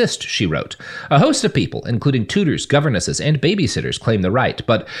not exist, she wrote. A host of people, including tutors, governesses, and babysitters, claim the right,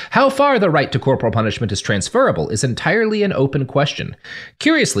 but how far the right to corporal punishment is transferable is entirely an open question.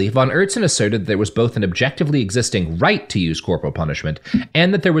 Curiously, von Oertzen asserted that there was both an objectively existing right to use corporal punishment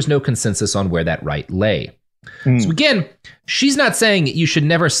and that there was no consensus on where that right lay. So again, she's not saying you should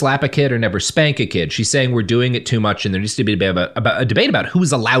never slap a kid or never spank a kid. She's saying we're doing it too much, and there needs to be a debate about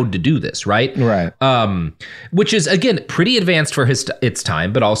who's allowed to do this, right? Right. Which is, again, pretty advanced for its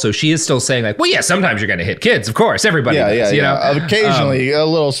time, but also she is still saying well, yeah, sometimes you're going to hit kids. Of course, everybody does, you know? Occasionally, a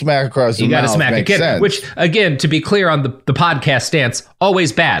little smack across the mouth. You got to smack a kid, sense. Which, again, to be clear on the podcast stance,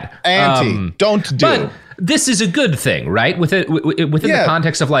 always bad. Don't do. But this is a good thing, right? Within the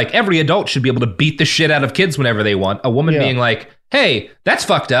context of every adult should be able to beat the shit out of kids whenever they want. A woman being hey, that's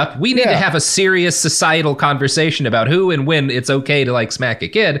fucked up. We need to have a serious societal conversation about who and when it's okay to like smack a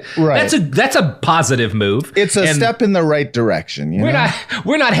kid. Right. That's a positive move. It's a step in the right direction. We're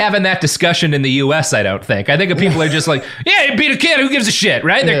not having that discussion in the U.S. I don't think. I think people are just like, yeah, you beat a kid. Who gives a shit,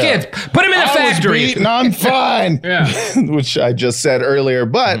 right? They're kids. Put them in a factory. Beaten, I'm fine. Which I just said earlier,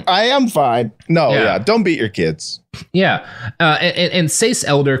 but I am fine. No, don't beat your kids. Yeah, and Sayce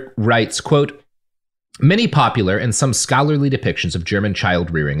Elder writes, quote, many popular and some scholarly depictions of German child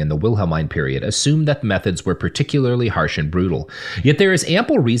rearing in the Wilhelmine period assume that methods were particularly harsh and brutal. Yet there is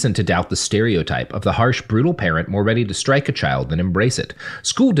ample reason to doubt the stereotype of the harsh, brutal parent more ready to strike a child than embrace it.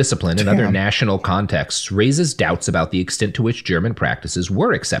 School discipline in other national contexts raises doubts about the extent to which German practices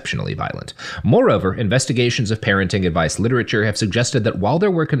were exceptionally violent. Moreover, investigations of parenting advice literature have suggested that while there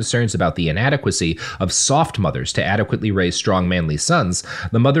were concerns about the inadequacy of soft mothers to adequately raise strong, manly sons,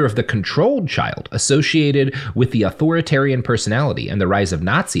 the mother of the controlled child, associated with the authoritarian personality and the rise of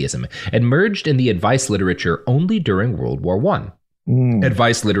Nazism, emerged in the advice literature only during World War I.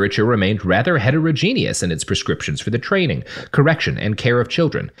 Advice literature remained rather heterogeneous in its prescriptions for the training, correction, and care of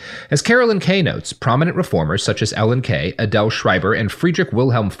children. As Carolyn Kay notes, prominent reformers such as Ellen Kay, Adele Schreiber, and Friedrich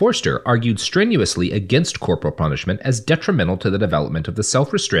Wilhelm Forster argued strenuously against corporal punishment as detrimental to the development of the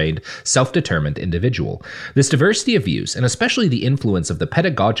self-restrained, self-determined individual. This diversity of views, and especially the influence of the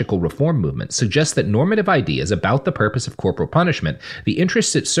pedagogical reform movement, suggests that normative ideas about the purpose of corporal punishment, the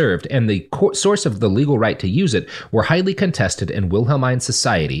interests it served, and the source of the legal right to use it were highly contested in Wilhelmine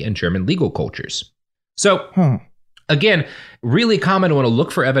society and German legal cultures. So, again, really common when to look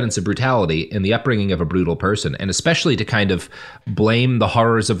for evidence of brutality in the upbringing of a brutal person, and especially to kind of blame the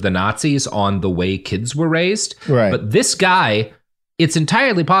horrors of the Nazis on the way kids were raised. Right. But this guy, it's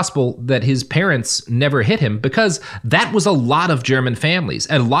entirely possible that his parents never hit him, because that was a lot of German families.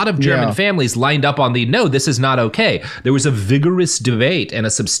 And a lot of German families lined up on the, no, this is not okay. There was a vigorous debate, and a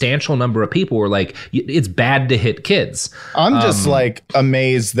substantial number of people were like, it's bad to hit kids. I'm just like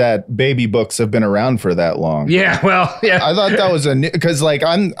amazed that baby books have been around for that long. Yeah, well, yeah. I thought that was because like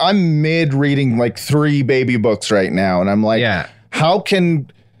I'm mid reading like 3 baby books right now. And I'm like, how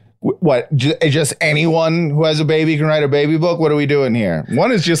can... What, just anyone who has a baby can write a baby book? What are we doing here?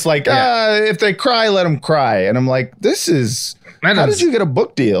 One is just like, if they cry, let them cry. And I'm like, this is... How did you get a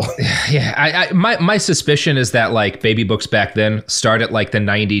book deal? Yeah, my suspicion is that like baby books back then start at like the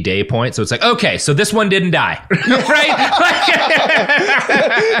 90-day point. So it's like, okay, so this one didn't die, right?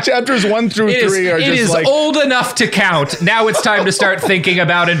 Chapters 1 through 3 are just like... It is old enough to count. Now it's time to start thinking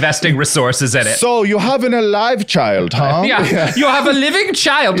about investing resources in it. So you have an alive child, huh? Yeah. You have a living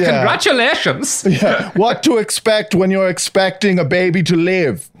child. Yeah. Congratulations. Yeah. What to expect when you're expecting a baby to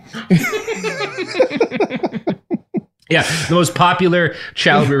live. Yeah, the most popular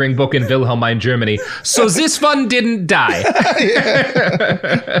child-rearing book in Wilhelmine, Germany. So this one didn't die.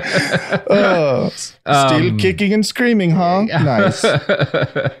 Still kicking and screaming, huh? Nice.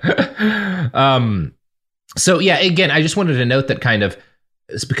 So yeah, again, I just wanted to note that kind of,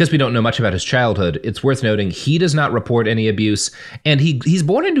 because we don't know much about his childhood, it's worth noting he does not report any abuse, and he's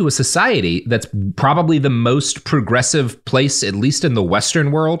born into a society that's probably the most progressive place, at least in the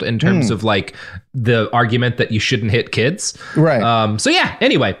Western world, in terms of like the argument that you shouldn't hit kids. Right. So yeah,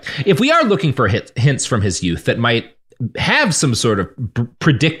 anyway, if we are looking for hints from his youth that might have some sort of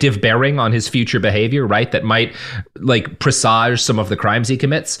predictive bearing on his future behavior, right? That might like presage some of the crimes he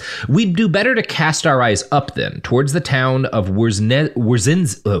commits. We'd do better to cast our eyes up then towards the town of Wrzesnia.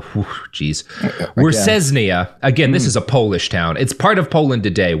 Again, this is a Polish town. It's part of Poland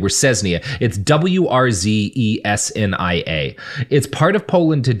today. Wrzesnia. It's Wrzesnia. It's part of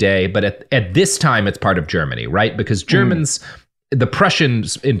Poland today, but at this time it's part of Germany, right? Because Germans... The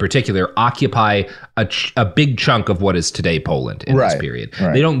Prussians, in particular, occupy a big chunk of what is today Poland in this period.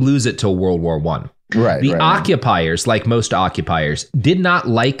 Right. They don't lose it till World War I. The occupiers, like most occupiers, did not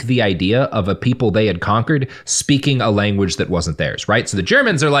like the idea of a people they had conquered speaking a language that wasn't theirs, right? So the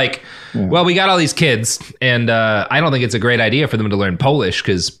Germans are like, well, we got all these kids, and I don't think it's a great idea for them to learn Polish,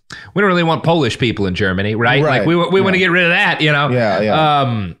 because we don't really want Polish people in Germany, right? Like we want to get rid of that, you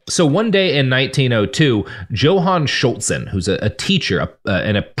know? So one day in 1902, Johann Scholzen, who's a teacher,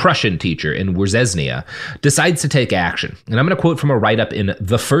 and a Prussian teacher in Wrzesnia, decides to take action. And I'm going to quote from a write-up in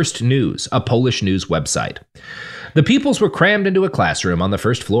The First News, a Polish news website. The pupils were crammed into a classroom on the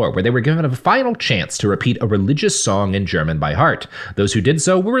first floor where they were given a final chance to repeat a religious song in German by heart. Those who did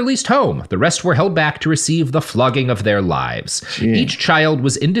so were released home. The rest were held back to receive the flogging of their lives. Gee. Each child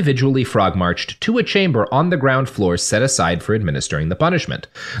was individually frog-marched to a chamber on the ground floor set aside for administering the punishment.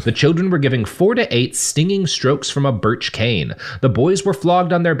 The children were given 4 to 8 stinging strokes from a birch cane. The boys were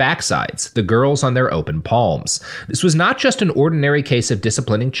flogged on their backsides, the girls on their open palms. This was not just an ordinary case of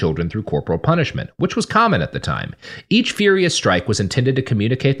disciplining children through corporal punishment, which was common at the time. Each furious strike was intended to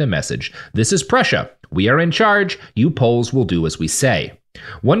communicate the message, "This is Prussia. We are in charge. You Poles will do as we say."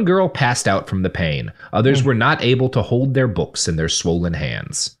 One girl passed out from the pain. Others were not able to hold their books in their swollen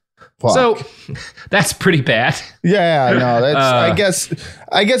hands. Fuck. So that's pretty bad. Yeah, no, that's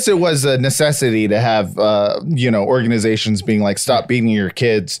I guess it was a necessity to have organizations being like, stop beating your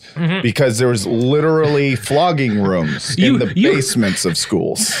kids, because there was literally flogging rooms in the basements of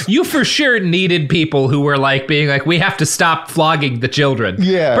schools. You for sure needed people who were like being like, we have to stop flogging the children.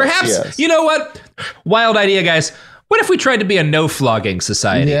 Yeah. Perhaps, you know what? Wild idea, guys. What if we tried to be a no-flogging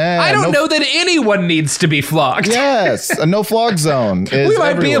society? Yeah, I don't know that anyone needs to be flogged. Yes, a no-flog zone is we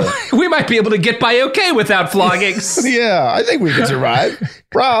might be able to get by okay without floggings. Yeah, I think we could survive.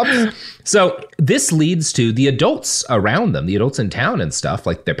 Props. So this leads to the adults around them, the adults in town and stuff,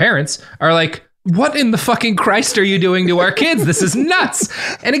 like their parents, are like, what in the fucking Christ are you doing to our kids? This is nuts.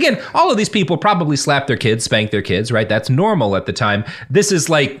 And again, all of these people probably slap their kids, spank their kids, right? That's normal at the time. This is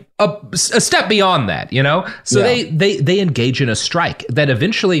like a step beyond that, you know? So they engage in a strike that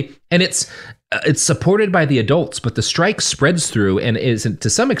eventually, and it's supported by the adults, but the strike spreads through and is to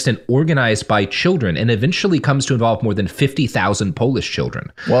some extent organized by children and eventually comes to involve more than 50,000 Polish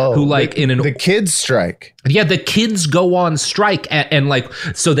children. Whoa, who the kids strike. Yeah, the kids go on strike and like,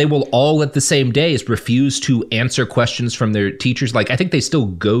 so they will all at the same days refuse to answer questions from their teachers. Like, I think they still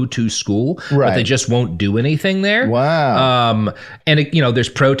go to school, but they just won't do anything there. Wow. And there's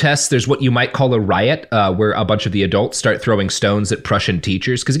protests. There's what you might call a riot, where a bunch of the adults start throwing stones at Prussian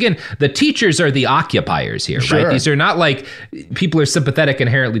teachers. Because again, the teachers are the occupiers here, right? These are not like people are sympathetic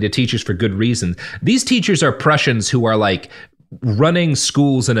inherently to teachers for good reason. These teachers are Prussians who are like running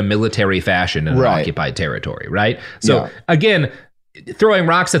schools in a military fashion in an occupied territory, right? So again, throwing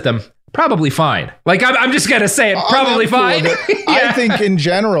rocks at them, probably fine. Like, I'm just going to say it, probably fine. I think in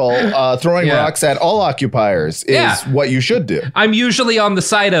general, throwing rocks at all occupiers is what you should do. I'm usually on the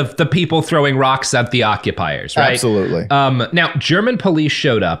side of the people throwing rocks at the occupiers, right? Absolutely. Now, German police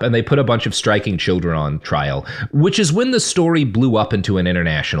showed up and they put a bunch of striking children on trial, which is when the story blew up into an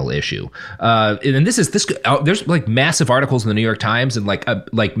international issue. And there's like massive articles in the New York Times and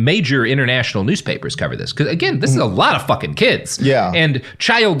like major international newspapers cover this. Because again, this is a lot of fucking kids. Yeah. And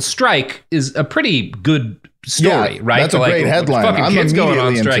child strike is a pretty good story, right? That's a great headline. Fucking I'm kids going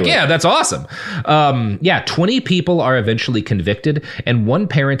on strike. into it. Yeah, that's awesome. 20 people are eventually convicted, and one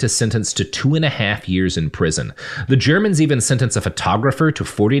parent is sentenced to 2.5 years in prison. The Germans even sentence a photographer to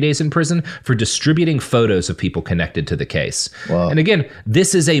 40 days in prison for distributing photos of people connected to the case. Wow. And again,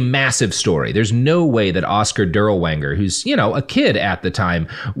 this is a massive story. There's no way that Oskar Dirlwanger, who's, a kid at the time,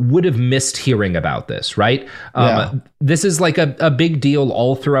 would have missed hearing about this, right? This is like a big deal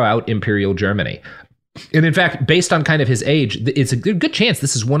all throughout Imperial Germany. And in fact, based on kind of his age, it's a good chance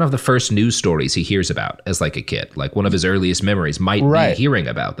this is one of the first news stories he hears about as like a kid. Like one of his earliest memories might be hearing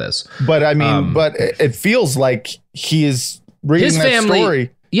about this. But I mean, but it feels like he is reading his family,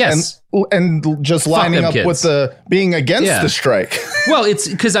 story. Yes. And just lining up with the being against the strike. Well, it's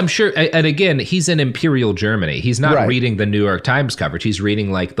because I'm sure, and again, he's in Imperial Germany. He's not reading the New York Times coverage. He's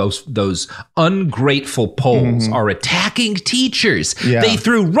reading like those ungrateful Poles are attacking teachers. Yeah. They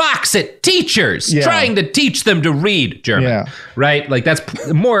threw rocks at teachers, trying to teach them to read German. Right? Like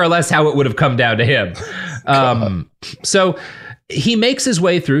that's more or less how it would have come down to him. So he makes his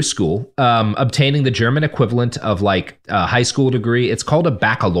way through school, obtaining the German equivalent of like a high school degree. It's called a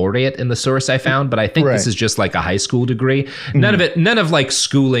baccalaureate in the source I found, but I think this is just like a high school degree. None of like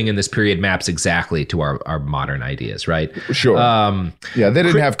schooling in this period maps exactly to our modern ideas, right? Sure. They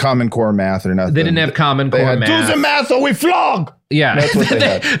didn't have Common Core math or nothing. They didn't have Common Core math. Do the math or we flog! Yeah, that's what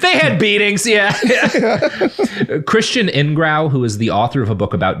they had beatings. Yeah. Christian Ingrau, who is the author of a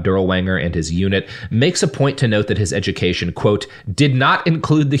book about Dirlwanger and his unit, makes a point to note that his education, quote, did not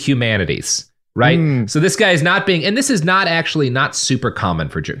include the humanities. Right. So this guy is not being, and this is not super common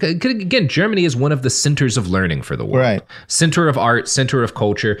for Germany. Again, Germany is one of the centers of learning for the world. Right. Center of art, center of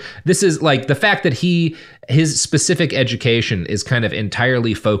culture. This is like the fact that his specific education is kind of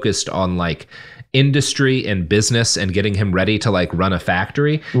entirely focused on like industry and business and getting him ready to like run a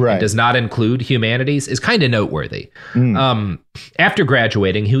factory, right, and does not include humanities, is kind of noteworthy. After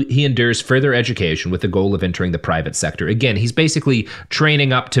graduating, he endures further education with the goal of entering the private sector. Again, he's basically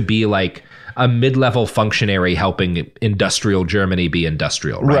training up to be like a mid-level functionary helping industrial Germany be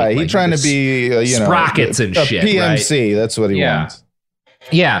industrial, right? Right. Like he's trying to be, sprockets and shit, PMC, right? That's what he wants.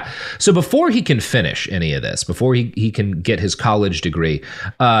 Yeah. So before he can finish any of this, before he can get his college degree,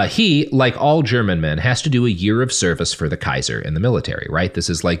 he, like all German men, has to do a year of service for the Kaiser in the military, right? This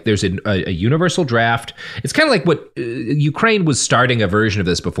is like, there's a universal draft. It's kind of like what Ukraine was starting a version of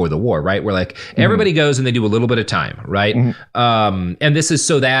this before the war, right? Where like everybody goes and they do a little bit of time, right? And this is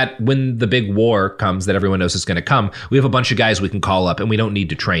so that when the big war comes that everyone knows is going to come, we have a bunch of guys we can call up and we don't need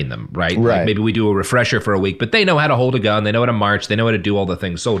to train them, right? Like maybe we do a refresher for a week, but they know how to hold a gun. They know how to march. They know how to do all the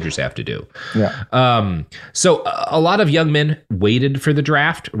things soldiers have to do. So a lot of young men waited for the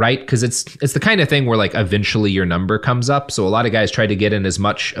draft, right? Because it's the kind of thing where like eventually your number comes up. So a lot of guys tried to get in as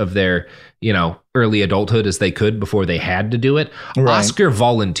much of their, early adulthood as they could before they had to do it. Oskar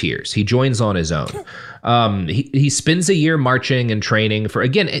volunteers. He joins on his own. He spends a year marching and training for,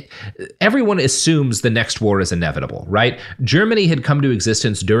 again, everyone assumes the next war is inevitable, right? Germany had come to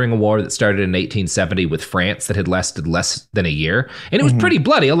existence during a war that started in 1870 with France that had lasted less than a year. And it was pretty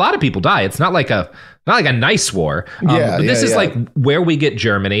bloody. A lot of people die. It's not like a nice war. But this is like where we get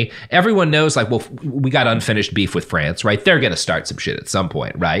Germany. Everyone knows like, well, we got unfinished beef with France, right? They're going to start some shit at some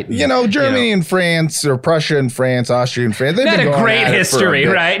point, right? Germany and France, or Prussia and France, Austria and France. They've had been a great history,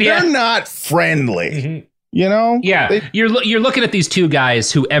 right? They're not friendly. You're looking at these two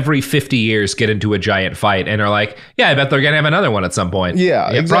guys who every 50 years get into a giant fight and are like, I bet they're gonna have another one at some point.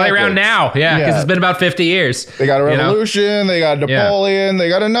 Exactly. Probably around now, because it's been about 50 years. They got a revolution, they got Napoleon, they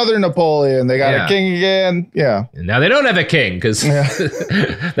got another Napoleon, they got a king again. And now they don't have a king because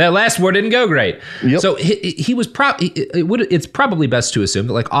that last war didn't go great. So he was it's probably best to assume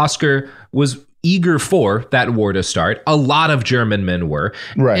that like Oskar was eager for that war to start. A lot of German men were.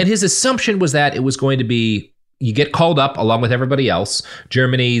 And his assumption was that it was going to be, you get called up along with everybody else.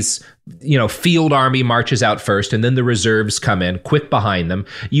 Germany's, field army marches out first, and then the reserves come in quick behind them.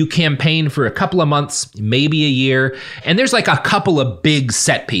 You campaign for a couple of months, maybe a year, and there's like a couple of big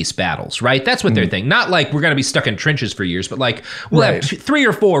set piece battles, right? That's what they're thinking. Not like we're going to be stuck in trenches for years, but like we'll have 3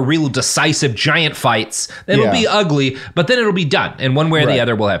 or 4 real decisive giant fights. It'll be ugly, but then it'll be done. And one way or the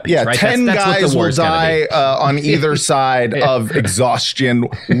other, we'll have peace, right? 10 that's guys what the will die on either side of exhaustion.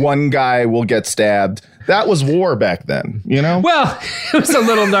 One guy will get stabbed. That was war back then, Well, it was a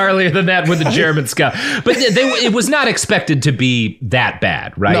little gnarlier than that with the Germans got, but it was not expected to be that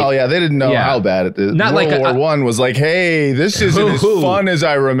bad, right? No, they didn't know how bad it is. Not World like War I was like, hey, this isn't as fun as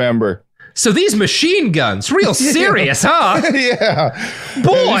I remember. So these machine guns, real serious, huh?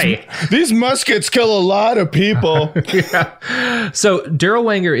 Boy. These muskets kill a lot of people. So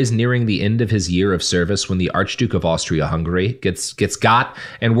Dirlwanger is nearing the end of his year of service when the Archduke of Austria-Hungary gets got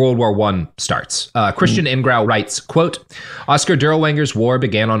and World War I starts. Christian Ingrau writes, quote, Oskar Dirlwanger's war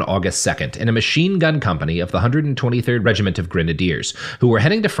began on August 2nd in a machine gun company of the 123rd Regiment of Grenadiers, who were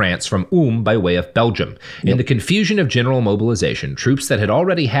heading to France from Ulm by way of Belgium. In the confusion of general mobilization, troops that had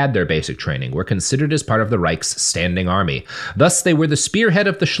already had their basic training were considered as part of the Reich's standing army. Thus, they were the spearhead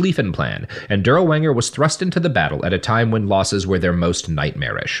of the Schlieffen Plan, and Dirlwanger was thrust into the battle at a time when losses were their most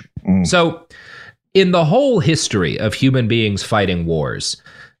nightmarish. So, in the whole history of human beings fighting wars,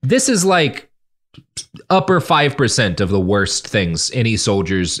 this is like upper 5% of the worst things any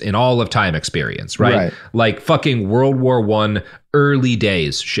soldiers in all of time experience, right? Like fucking World War I early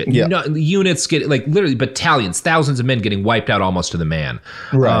days shit. Units get like literally battalions, thousands of men getting wiped out almost to the man.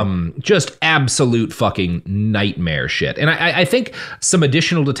 Just absolute fucking nightmare shit. And I think some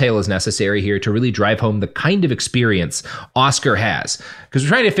additional detail is necessary here to really drive home the kind of experience Oskar has. Because we're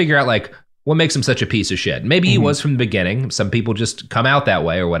trying to figure out like, what makes him such a piece of shit? Maybe he was from the beginning. Some people just come out that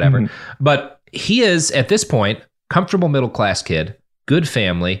way or whatever. But he is, at this point, comfortable middle-class kid, good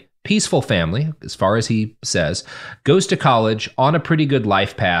family, peaceful family, as far as he says, goes to college on a pretty good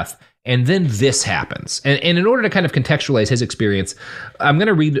life path, and then this happens. And in order to kind of contextualize his experience, I'm going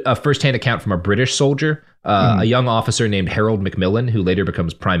to read a firsthand account from a British soldier, a young officer named Harold Macmillan, who later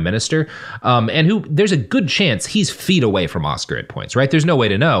becomes prime minister, and who there's a good chance he's feet away from Oskar at points, right? There's no way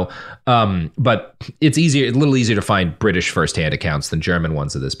to know, but it's a little easier to find British firsthand accounts than German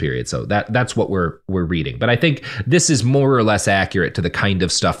ones of this period. So that's what we're reading. But I think this is more or less accurate to the kind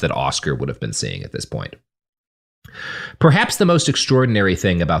of stuff that Oskar would have been seeing at this point. Perhaps the most extraordinary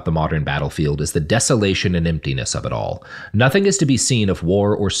thing about the modern battlefield is the desolation and emptiness of it all. Nothing is to be seen of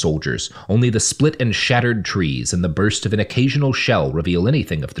war or soldiers, only the split and shattered trees and the burst of an occasional shell reveal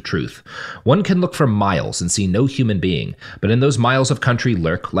anything of the truth. One can look for miles and see no human being, but in those miles of country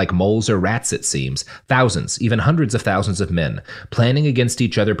lurk, like moles or rats it seems, thousands, even hundreds of thousands of men, planning against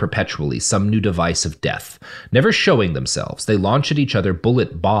each other perpetually some new device of death. Never showing themselves, they launch at each other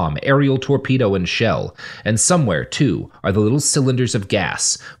bullet, bomb, aerial torpedo, and shell, and somewhere, too, are the little cylinders of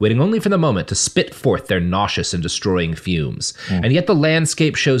gas, waiting only for the moment to spit forth their nauseous and destroying fumes. And yet the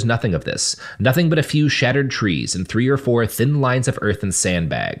landscape shows nothing of this, nothing but a few shattered trees and 3 or 4 thin lines of earth and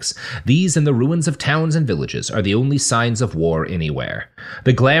sandbags. These and the ruins of towns and villages are the only signs of war anywhere.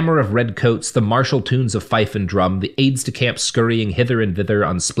 The glamour of redcoats, the martial tunes of fife and drum, the aides de camp scurrying hither and thither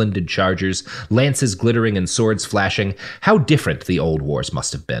on splendid chargers, lances glittering and swords flashing, how different the old wars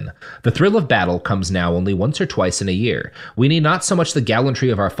must have been. The thrill of battle comes now only once or twice in a year. We need not so much the gallantry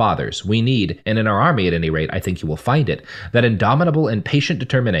of our fathers. We need, and in our army at any rate, I think you will find it, that indomitable and patient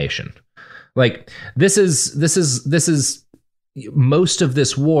determination. Like, this is most of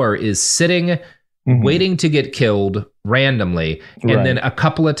this war is sitting, waiting to get killed randomly, and then a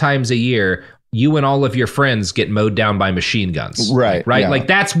couple of times a year, you and all of your friends get mowed down by machine guns. Right? Yeah. Like,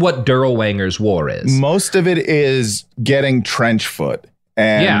 that's what Dirlwanger's war is. Most of it is getting trench foot.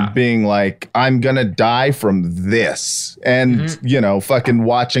 And being like, I'm going to die from this. And, you know, fucking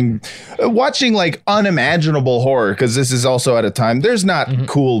watching like unimaginable horror, because this is also at a time, there's not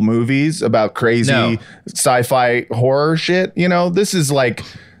cool movies about crazy sci-fi horror shit. You know, this is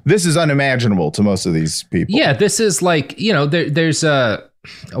unimaginable to most of these people. Yeah, this is like, you know, there's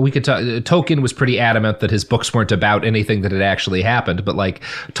we could talk. Tolkien was pretty adamant that his books weren't about anything that had actually happened, but like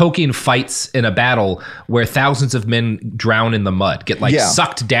Tolkien fights in a battle where thousands of men drown in the mud, get like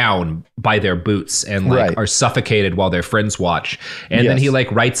sucked down by their boots and like are suffocated while their friends watch. And then he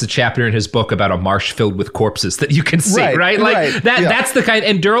like writes a chapter in his book about a marsh filled with corpses that you can see, right? Like that's the kind.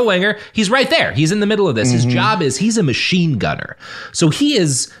 And Dirlwanger, he's right there. He's in the middle of this. His job is he's a machine gunner. So he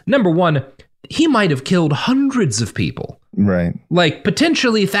is, number one, he might have killed hundreds of people. Right. Like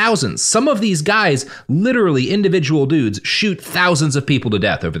potentially thousands. Some of these guys, literally individual dudes, shoot thousands of people to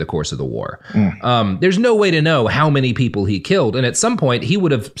death over the course of the war. There's no way to know how many people he killed. And at some point he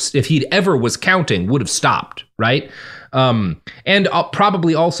would have, if he ever was counting, would have stopped. Right. And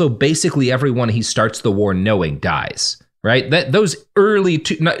probably also basically everyone he starts the war knowing dies. Right. Those early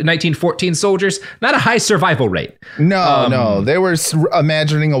 1914 soldiers, not a high survival rate. No. They were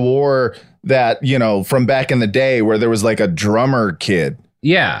imagining a war that, you know, from back in the day where there was like a drummer kid.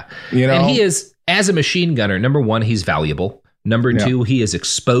 Yeah. You know, and he is, as a machine gunner, number one, he's valuable. Number two, he is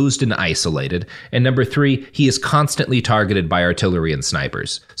exposed and isolated. And number three, he is constantly targeted by artillery and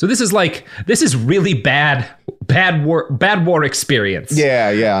snipers. So this is really bad war experience. Yeah.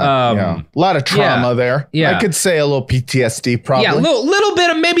 A lot of trauma there. Yeah. I could say a little PTSD probably.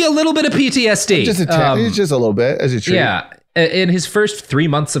 Yeah, maybe a little bit of PTSD. Just a little bit, as you treat. Yeah. In his first 3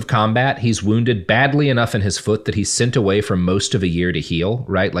 months of combat, he's wounded badly enough in his foot that he's sent away for most of a year to heal,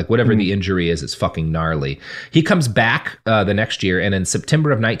 right? Like whatever the injury is, it's fucking gnarly. He comes back the next year, and in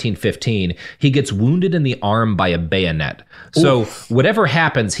September of 1915, he gets wounded in the arm by a bayonet. So whatever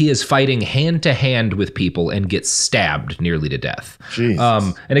happens, he is fighting hand to hand with people and gets stabbed nearly to death. Jesus.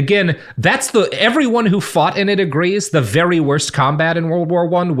 And again, that's everyone who fought in it agrees the very worst combat in World War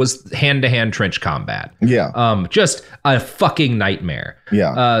I was hand to hand trench combat. Yeah. Just a fucking nightmare.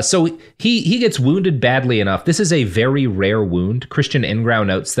 Yeah. So he gets wounded badly enough. This is a very rare wound. Christian Ingrau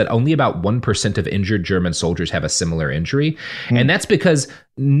notes that only about 1% of injured German soldiers have a similar injury. And that's because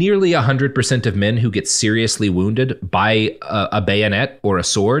nearly 100% of men who get seriously wounded by a bayonet or a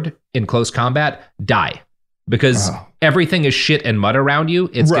sword in close combat die. Because everything is shit and mud around you.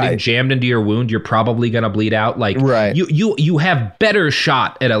 It's getting jammed into your wound. You're probably going to bleed out. Like you have better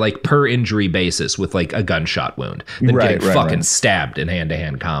shot at a like per injury basis with like a gunshot wound than getting fucking stabbed in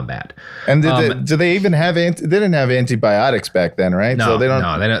hand-to-hand combat. And do they even have they didn't have antibiotics back then, right? No, so they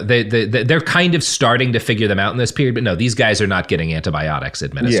don't. They're kind of starting to figure them out in this period, but no, these guys are not getting antibiotics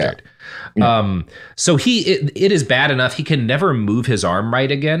administered. So it is bad enough he can never move his arm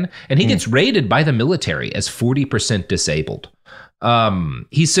right again, and he gets rated by the military as 40% disabled.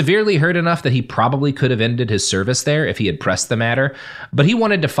 He's severely hurt enough that he probably could have ended his service there if he had pressed the matter, but he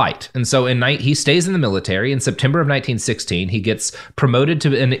wanted to fight. And so he stays in the military. In September of 1916, he gets promoted to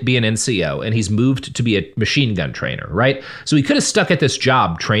be an NCO, and he's moved to be a machine gun trainer, right? So he could have stuck at this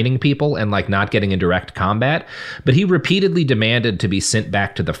job training people and like not getting in direct combat, but he repeatedly demanded to be sent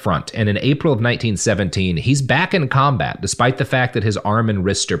back to the front. And in April of 1917, he's back in combat, despite the fact that his arm and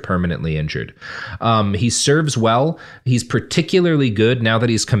wrist are permanently injured. He serves well. He's particularly good now that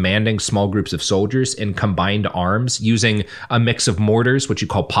he's commanding small groups of soldiers in combined arms using a mix of mortars, which you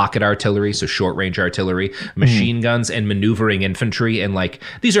call pocket artillery, so short range artillery, machine guns, and maneuvering infantry. And like,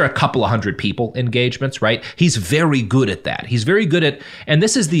 these are a couple of hundred people engagements, right? He's very good at that. He's very good at, and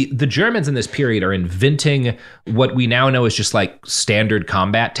this is the Germans in this period are inventing what we now know is just like standard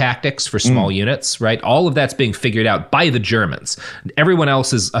combat tactics for small units, right? All of that's being figured out by the Germans. Everyone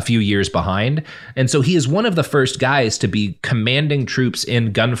else is a few years behind. And so he is one of the first guys to be commanding troops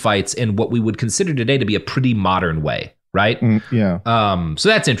in gunfights in what we would consider today to be a pretty modern way, right? Yeah. So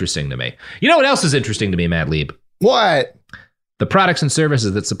that's interesting to me. You know what else is interesting to me, Matt Lieb? What? The products and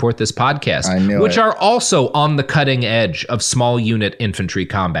services that support this podcast, which are also on the cutting edge of small unit infantry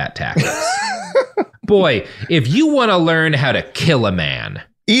combat tactics. Boy, if you want to learn how to kill a man,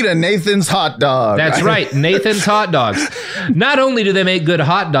 eat a Nathan's hot dog. That's right, Nathan's hot dogs. Not only do they make good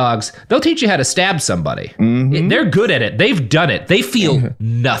hot dogs, they'll teach you how to stab somebody. They're good at it. They've done it. They feel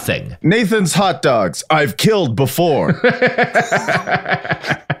nothing. Nathan's hot dogs. I've killed before.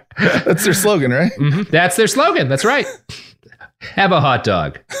 That's their slogan, right? That's their slogan. That's right. Have a hot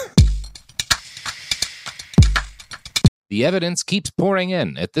dog. The evidence keeps pouring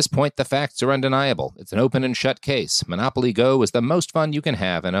in. At this point, the facts are undeniable. It's an open and shut case. Monopoly Go is the most fun you can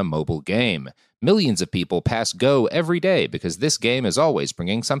have in a mobile game. Millions of people pass Go every day because this game is always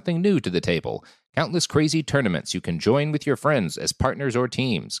bringing something new to the table. Countless crazy tournaments you can join with your friends as partners or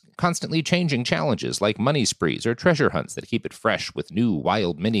teams. Constantly changing challenges like money sprees or treasure hunts that keep it fresh with new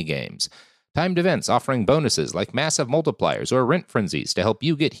wild mini-games. Timed events offering bonuses like massive multipliers or rent frenzies to help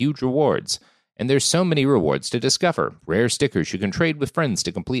you get huge rewards. And there's so many rewards to discover. Rare stickers you can trade with friends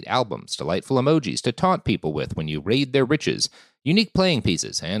to complete albums, delightful emojis to taunt people with when you raid their riches, unique playing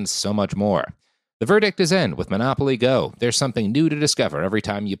pieces, and so much more. The verdict is in with Monopoly Go. There's something new to discover every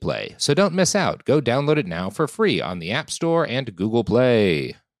time you play. So don't miss out. Go download it now for free on the App Store and Google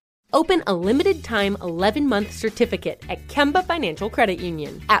Play. Open a limited-time 11-month certificate at Kemba Financial Credit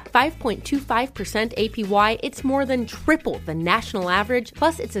Union. At 5.25% APY, it's more than triple the national average,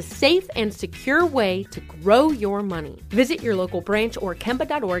 plus it's a safe and secure way to grow your money. Visit your local branch or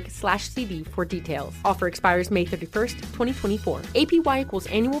kemba.org/CD for details. Offer expires May 31st, 2024. APY equals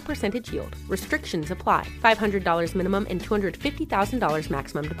annual percentage yield. Restrictions apply. $500 minimum and $250,000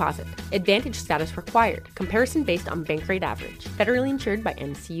 maximum deposit. Advantage status required. Comparison based on bank rate average. Federally insured by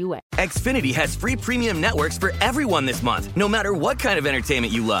NCUA. Xfinity has free premium networks for everyone this month, no matter what kind of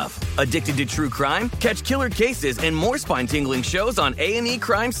entertainment you love. Addicted to true crime? Catch killer cases and more spine-tingling shows on A&E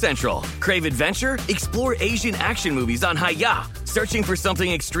Crime Central. Crave adventure? Explore Asian action movies on Hi-Ya. Searching for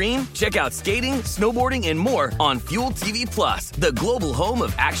something extreme? Check out skating, snowboarding, and more on Fuel TV Plus, the global home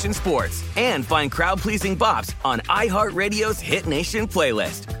of action sports. And find crowd-pleasing bops on iHeartRadio's Hit Nation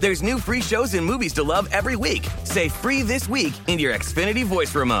playlist. There's new free shows and movies to love every week. Say free this week in your Xfinity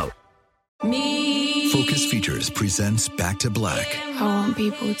voice remote. Focus Features presents Back to Black. I want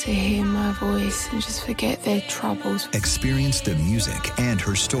people to hear my voice and just forget their troubles. Experience the music and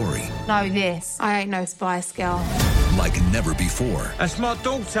her story. Know this, I ain't no Spice Girl. Like never before. That's my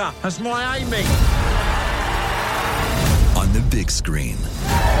daughter. That's my Amy. On the big screen.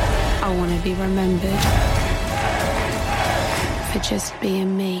 I want to be remembered for just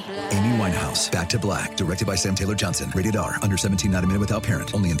being me. Amy Winehouse, Back to Black, directed by Sam Taylor Johnson. Rated R, under 17, not a minute without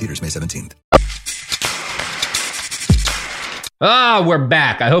parent. Only in theaters May 17th. We're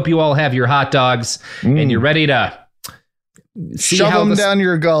back. I hope you all have your hot dogs and you're ready to shove them down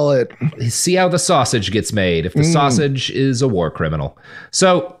your gullet. See how the sausage gets made, if the sausage is a war criminal.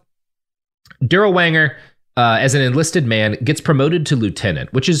 So, Dirlwanger, as an enlisted man, gets promoted to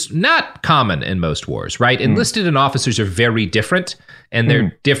lieutenant, which is not common in most wars, right? Enlisted and officers are very different, and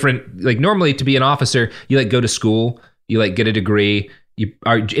they're different. Like, normally to be an officer, you like go to school, you like get a degree. You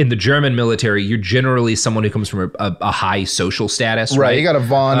are in the German military. You're generally someone who comes from a high social status, right? You got a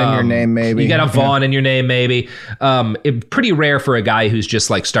Vaughn in your name, maybe. You got a Vaughn in your name, maybe. It's pretty rare for a guy who's just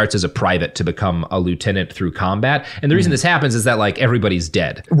like starts as a private to become a lieutenant through combat. And the reason this happens is that like everybody's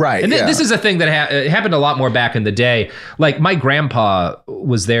dead, right? And this is a thing that happened a lot more back in the day. Like my grandpa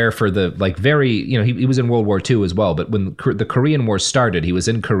was there for the he was in World War II as well. But when the Korean War started, he was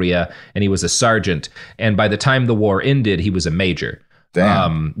in Korea and he was a sergeant. And by the time the war ended, he was a major.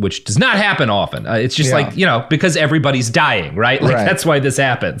 Which does not happen often. It's just because everybody's dying, right? That's why this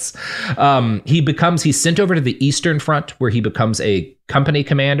happens. He's sent over to the Eastern Front where he becomes a company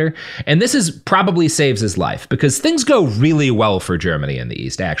commander. And this probably saves his life because things go really well for Germany in the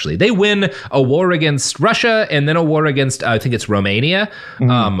East, actually. They win a war against Russia and then a war against, I think it's Romania.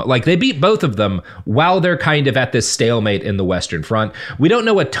 They beat both of them while they're kind of at this stalemate in the Western Front. We don't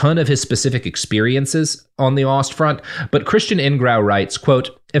know a ton of his specific experiences on the Ostfront, but Christian Ingrau writes,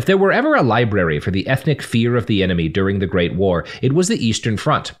 quote, "If there were ever a library for the ethnic fear of the enemy during the Great War, it was the Eastern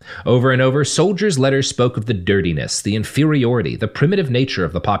Front. Over and over, soldiers' letters spoke of the dirtiness, the inferiority, the primitive nature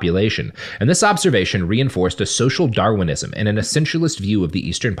of the population, and this observation reinforced a social Darwinism and an essentialist view of the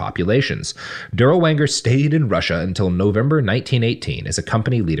Eastern populations. Dirlwanger stayed in Russia until November 1918 as a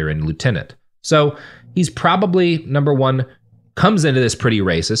company leader and lieutenant." So he's probably, number one, comes into this pretty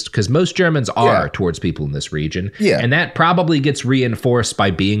racist because most Germans are towards people in this region. Yeah. And that probably gets reinforced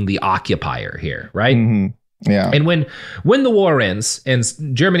by being the occupier here, right? Mm-hmm. Yeah. And when the war ends and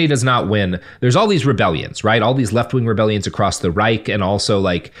Germany does not win, there's all these rebellions, right? All these left-wing rebellions across the Reich, and also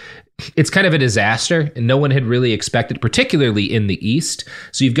it's kind of a disaster, and no one had really expected, particularly in the East.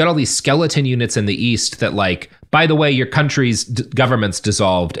 So you've got all these skeleton units in the East that by the way, your country's government's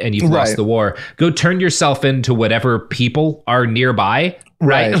dissolved and you've lost the war. Go turn yourself into whatever people are nearby,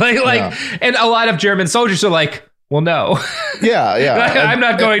 right? And a lot of German soldiers are like, well, no. Yeah. I'm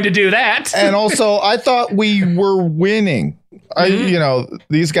not going to do that. And also, I thought we were winning.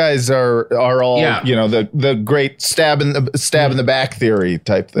 These guys are all, the great stab in the back theory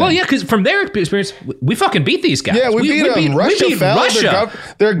type thing. Well, yeah, because from their experience, we fucking beat these guys. Yeah, we beat them. Russia fell. Russia.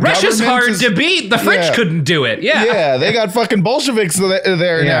 Russia's hard to beat. The French couldn't do it. Yeah. Yeah, they got fucking Bolsheviks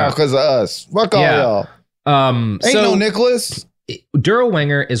there now because of us. Fuck all y'all. Ain't no Nicholas.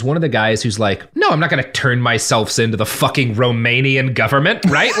 Dirlwanger is one of the guys who's like, no, I'm not going to turn myself into the fucking Romanian government,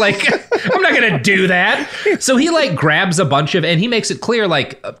 right? I'm not going to do that. So he grabs a bunch of, and he makes it clear,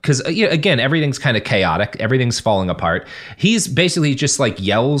 because again, everything's kind of chaotic. Everything's falling apart. He's basically just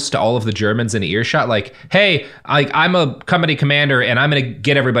yells to all of the Germans in earshot, hey, I'm a company commander and I'm going to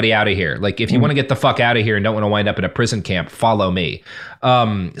get everybody out of here. If you want to get the fuck out of here and don't want to wind up in a prison camp, follow me.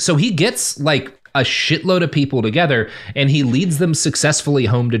 So he gets a shitload of people together, and he leads them successfully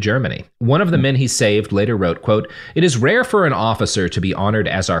home to Germany. One of the men he saved later wrote, quote, "It is rare for an officer to be honored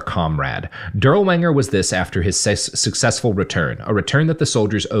as our comrade. Dirlwanger was this after his successful return, a return that the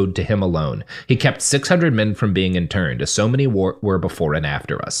soldiers owed to him alone. He kept 600 men from being interned, as so many were before and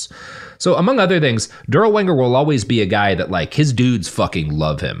after us." So among other things, Dirlwanger will always be a guy that his dudes fucking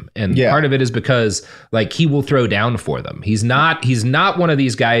love him. And part of it is because he will throw down for them. He's not one of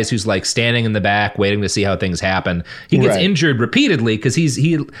these guys who's standing in the back waiting to see how things happen. He gets injured repeatedly because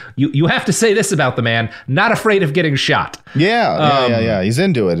you have to say this about the man, not afraid of getting shot. Yeah. He's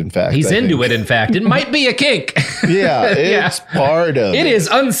into it, in fact. It might be a kink. It's part of it. It is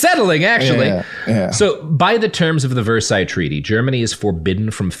unsettling, actually. Yeah. So by the terms of the Versailles Treaty, Germany is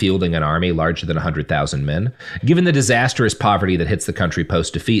forbidden from fielding an army larger than 100,000 men. Given the disastrous poverty that hits the country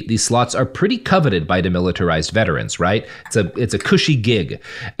post-defeat, these slots are pretty coveted by demilitarized veterans, right? It's a cushy gig.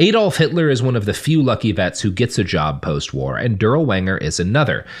 Adolf Hitler is one of the few lucky vets who gets a job post-war, and Dirlwanger is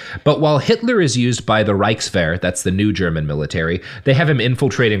another. But while Hitler is used by the Reichswehr, that's the new German military, they have him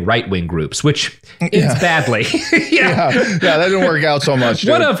infiltrating right-wing groups, which ends badly. That didn't work out so much.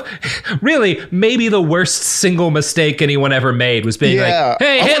 One of, really, maybe the worst single mistake anyone ever made was being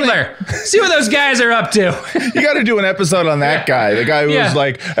hey, Hitler, see what those guys are up to. You got to do an episode on that guy. The guy who was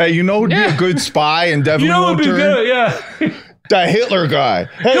hey, who'd be a good spy and definitely would be good, that Hitler guy.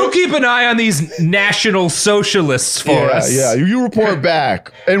 Hey, he'll keep an eye on these national socialists for us. Yeah, you report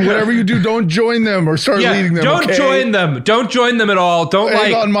back. And whatever you do, don't join them or start leading them. Don't join them. Don't join them at all. Don't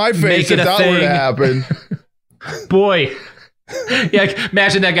on my face make it if that were to happen. Boy.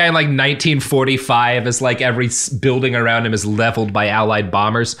 Imagine that guy in 1945 as every building around him is leveled by Allied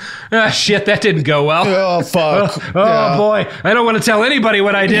bombers. Shit, that didn't go well. Oh, fuck. Boy, I don't want to tell anybody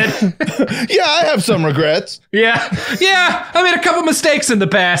what I did. I have some regrets. Yeah, I made a couple mistakes in the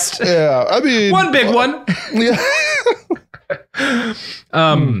past. Yeah, I mean... One big one. Yeah.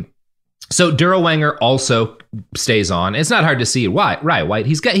 So Dirlwanger also stays on. It's not hard to see why. Right.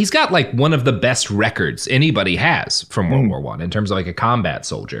 He's got like one of the best records anybody has from World War I in terms of like a combat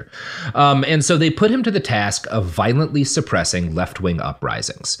soldier. And so they put him to the task of violently suppressing left-wing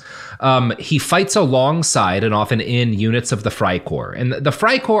uprisings. He fights alongside and often in units of the Freikorps. And the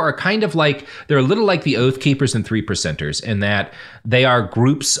Freikorps are kind of like, they're a little like the Oath Keepers and 3%ers in that they are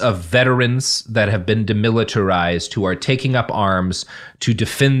groups of veterans that have been demilitarized who are taking up arms to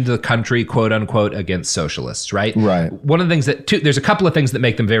defend the country, quote unquote, against socialists, right? Right. One of the things there's a couple of things that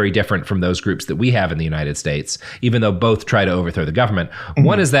make them very different from those groups that we have in the United States, even though both try to overthrow the government.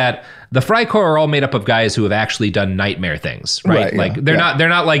 One is that the Freikorps are all made up of guys who have actually done nightmare things, right? Like they're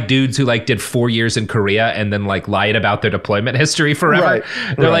not like dudes who like did 4 years in Korea and then like lied about their deployment history forever.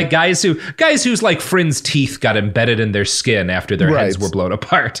 They're like guys whose like friends' teeth got embedded in their skin after their heads were blown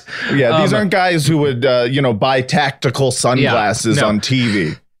apart. Yeah, these aren't guys who would buy tactical sunglasses on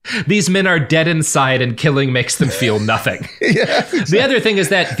TV. These men are dead inside and killing makes them feel nothing. Exactly. The other thing is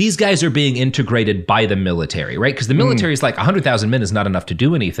that these guys are being integrated by the military, right? Because the military is like 100,000 men is not enough to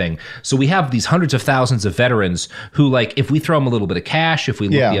do anything. So we have these hundreds of thousands of veterans who, like, if we throw them a little bit of cash, if we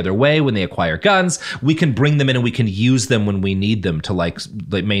look the other way when they acquire guns, we can bring them in and we can use them when we need them to like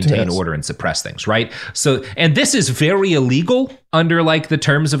maintain order and suppress things, right? So, and this is very illegal under like the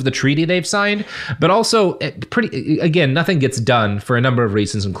terms of the treaty they've signed, but also again, nothing gets done for a number of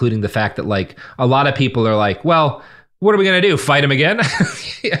reasons, including the fact that like a lot of people are like, well, what are we going to do? Fight him again?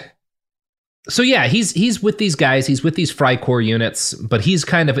 So yeah, he's with these guys, he's with these Freikorps units, but he's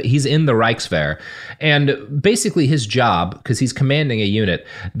in the Reichswehr, and basically his job, because he's commanding a unit,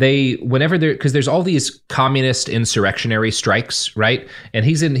 because there's all these communist insurrectionary strikes, right? And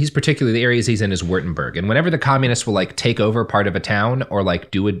he's particularly, the areas he's in is Württemberg, and whenever the communists will like take over part of a town or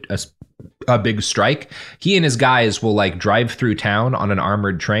like do a big strike, he and his guys will like drive through town on an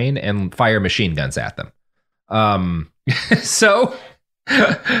armored train and fire machine guns at them. So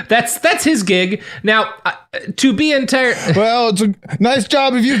that's his gig. Now, to be entire. Well, it's a nice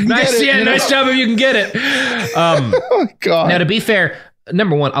job if you can get it. Yeah, nice job if you can get it. Oh God. Now, to be fair,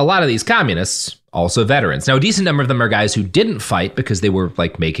 number one, a lot of these communists also veterans. Now, a decent number of them are guys who didn't fight because they were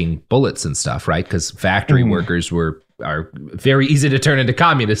like making bullets and stuff, right? Because factory workers are very easy to turn into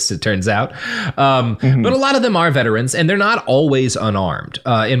communists, it turns out. But a lot of them are veterans, and they're not always unarmed.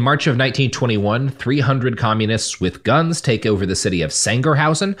 In March of 1921, 300 communists with guns take over the city of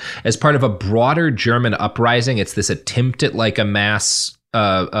Sangerhausen as part of a broader German uprising. It's this attempt at like a mass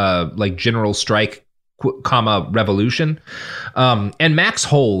like general strike, revolution. And Max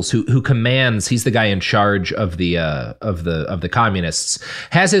Holz, who commands, he's the guy in charge of the communists,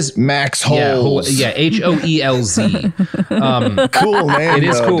 has his Max Holz. Yeah, Hoelz. Cool name. It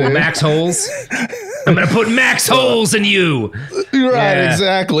is cool, dude. Max Holz. I'm gonna put Max Holes in you. Right,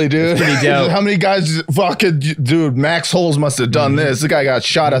 exactly, dude. It's pretty dope. How many guys fucking dude? Max Holes must have done this. The guy got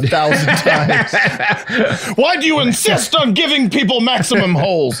shot 1,000 times. Why do you insist on giving people maximum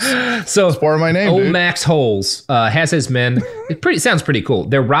holes? So it's part of my name. Old dude. Max Holes has his men. Sounds pretty cool.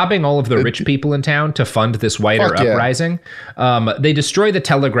 They're robbing all of the rich people in town to fund this wider uprising. They destroy the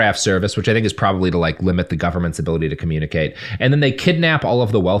telegraph service, which I think is probably to like limit the government's ability to communicate. And then they kidnap all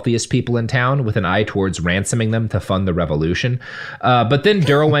of the wealthiest people in town with an eye towards ransoming them to fund the revolution. But then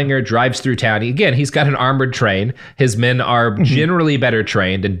Dirlwanger drives through town. Again, he's got an armored train. His men are generally better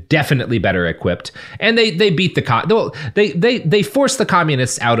trained and definitely better equipped. And they beat they force the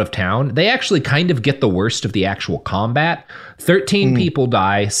communists out of town. They actually kind of get the worst of the actual combat. 13 people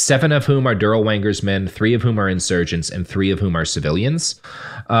die, 7 of whom are Dirlwanger's men, 3 of whom are insurgents, and 3 of whom are civilians.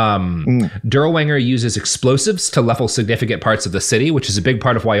 Dirlwanger uses explosives to level significant parts of the city, which is a big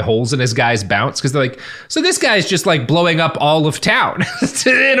part of why Holes and his guys bounce, because they're like, so this guy's just like blowing up all of town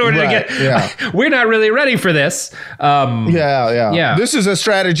in order to get. We're not really ready for this. Yeah. This is a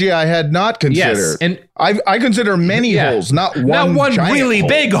strategy I had not considered. Yes, and I consider many holes, not one really hole.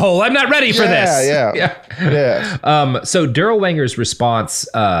 Big hole. I'm not ready for this. Yeah. So Dirlwanger's response,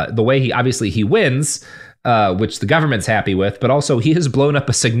 the way he wins, which the government's happy with, but also he has blown up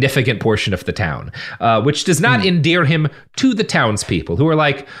a significant portion of the town, which does not endear him to the townspeople who are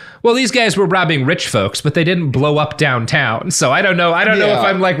like, well, these guys were robbing rich folks, but they didn't blow up downtown. So I don't know if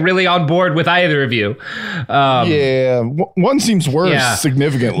I'm like really on board with either of you. One seems worse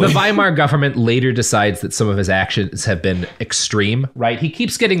significantly. The Weimar government later decides that some of his actions have been extreme, right? He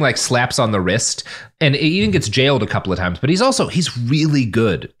keeps getting like slaps on the wrist and he even gets jailed a couple of times, but he's really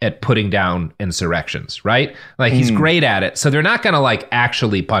good at putting down insurrections, right? Like he's great at it. So they're not going to like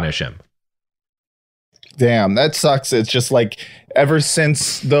actually punish him. Damn, that sucks. It's just like ever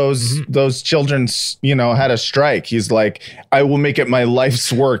since those children, had a strike, he's like, I will make it my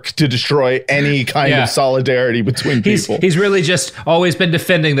life's work to destroy any kind of solidarity between people. He's really just always been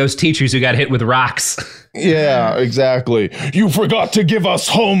defending those teachers who got hit with rocks. Yeah, exactly. You forgot to give us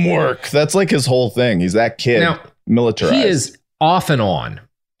homework. That's like his whole thing. He's that kid. Now, militarized. He is off and on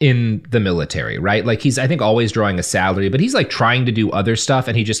in the military, right? Like he's, I think, always drawing a salary, but he's like trying to do other stuff.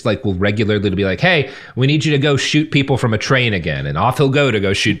 And he just like will regularly be like, hey, we need you to go shoot people from a train again. And off he'll go to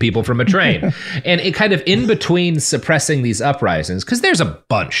go shoot people from a train. And it kind of in between suppressing these uprisings, because there's a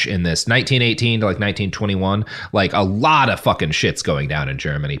bunch in this 1918 to like 1921, like a lot of fucking shit's going down in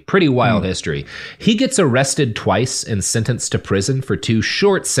Germany. Pretty wild history. He gets arrested twice and sentenced to prison for 2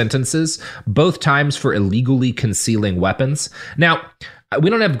 short sentences, both times for illegally concealing weapons. Now, we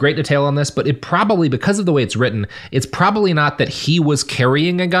don't have great detail on this, but it probably, because of the way it's written, it's probably not that he was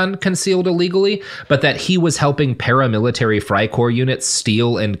carrying a gun concealed illegally, but that he was helping paramilitary Freikorps units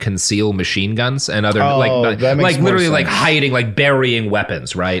steal and conceal machine guns and other literally like hiding, like burying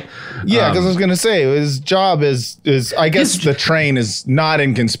weapons, right? Yeah, because I was gonna say his job is I guess the train is not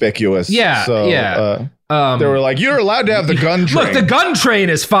inconspicuous. Yeah, so, yeah. They were like, you're allowed to have the gun train. Look, the gun train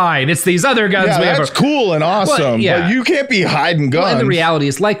is fine. It's these other guns. Yeah, that's cool and awesome. But you can't be hiding guns. Well, and the reality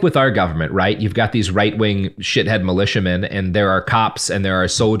is, like with our government, right? You've got these right-wing shithead militiamen, and there are cops and there are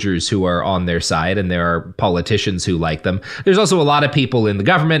soldiers who are on their side, and there are politicians who like them. There's also a lot of people in the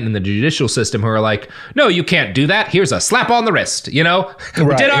government and the judicial system who are like, no, you can't do that. Here's a slap on the wrist, We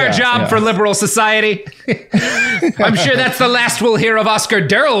did our job for liberal society. I'm sure that's the last we'll hear of Oskar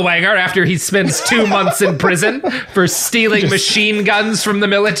Dirlwanger after he spends 2 months in prison for stealing machine guns from the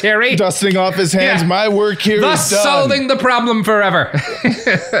military. Dusting off his hands, my work here thus is done. Solving the problem forever.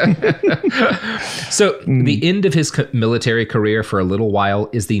 So the end of his military career for a little while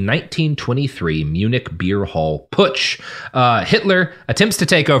is the 1923 Munich Beer Hall Putsch. Hitler attempts to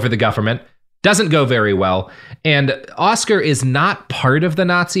take over the government. Doesn't go very well. And Oskar is not part of the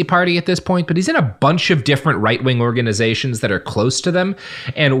Nazi Party at this point, but he's in a bunch of different right-wing organizations that are close to them.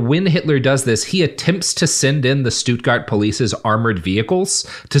 And when Hitler does this, he attempts to send in the Stuttgart police's armored vehicles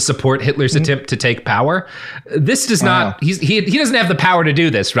to support Hitler's attempt to take power. This does not, he doesn't have the power to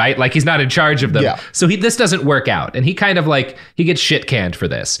do this, right? Like he's not in charge of them. Yeah. So this doesn't work out. And he kind of like, he gets shit canned for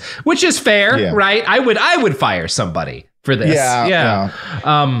this, which is fair, right? I would fire somebody for this. Yeah.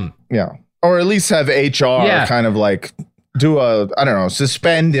 Or at least have HR kind of like do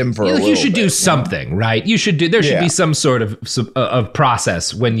suspend him for a little bit. You should do something, right? You should do, there should be some sort of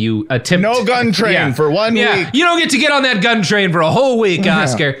process when you attempt. No gun train for 1 week. You don't get to get on that gun train for a whole week,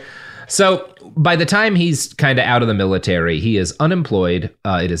 Oskar. So by the time he's kind of out of the military, he is unemployed.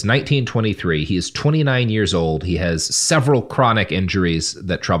 It is 1923. He is 29 years old. He has several chronic injuries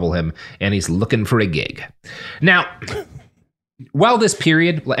that trouble him, and he's looking for a gig. Now, while this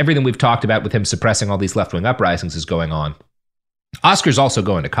period, everything we've talked about with him suppressing all these left-wing uprisings is going on, Oskar's also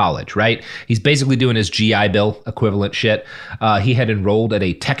going to college, right? He's basically doing his GI Bill equivalent shit. He had enrolled at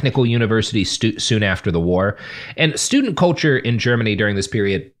a technical university soon after the war. And student culture in Germany during this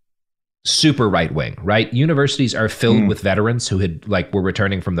period, super right-wing, right? Universities are filled with veterans who were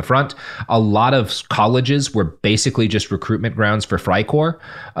returning from the front. A lot of colleges were basically just recruitment grounds for Freikorps.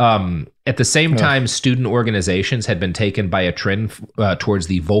 At the same time, student organizations had been taken by a trend towards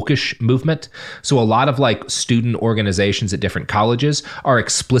the Völkisch movement. So a lot of student organizations at different colleges are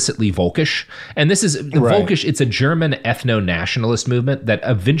explicitly Völkisch. And this is Völkisch. It's a German ethno-nationalist movement that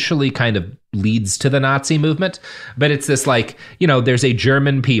eventually kind of leads to the Nazi movement. But it's this there's a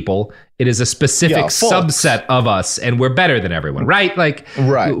German people. It is a specific subset of us, and we're better than everyone, right?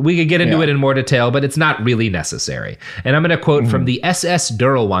 We could get into it in more detail, but it's not really necessary. And I'm going to quote from the SS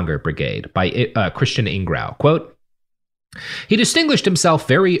Dirlwanger Brigade by Christian Ingrau. Quote, "He distinguished himself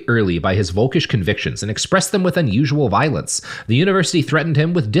very early by his Völkisch convictions and expressed them with unusual violence. The university threatened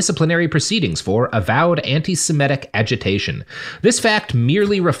him with disciplinary proceedings for avowed anti-Semitic agitation. This fact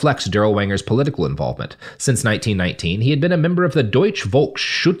merely reflects Dirlwanger's political involvement. Since 1919, he had been a member of the Deutsche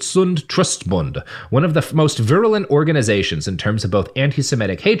Volksschutz- und Trostbund, one of the most virulent organizations in terms of both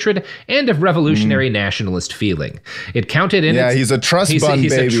anti-Semitic hatred and of revolutionary nationalist feeling. It counted in he's a Trustbund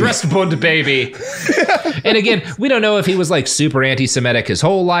baby. He's a Trustbund baby." And again, we don't know if he was super anti-Semitic his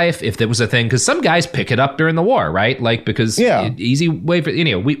whole life, if there was a thing, because some guys pick it up during the war, right? Easy way for,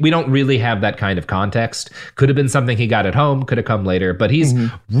 we don't really have that kind of context. Could have been something he got at home, could have come later, but he's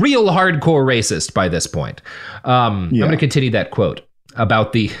real hardcore racist by this point. I'm going to continue that quote.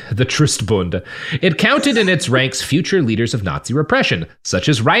 about the Trustbund. It counted in its ranks future leaders of Nazi repression, such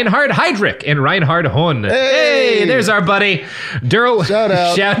as Reinhard Heydrich and Reinhard Hohn. Hey, there's our buddy. Shout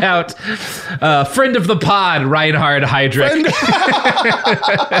out. Friend of the pod, Reinhard Heydrich.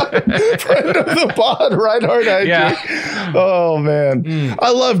 Friend of the pod, Reinhard Heydrich. Yeah. Oh man,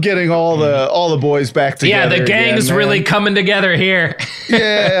 I love getting all the boys back together. Yeah, the gang's again, really coming together here.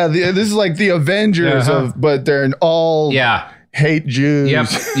 Yeah, this is like the Avengers but they're all hate Jews.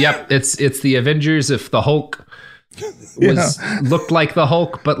 Yep. It's the Avengers if the Hulk looked like the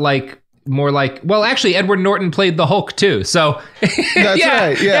Hulk, but like more like, well, actually Edward Norton played the Hulk too. So that's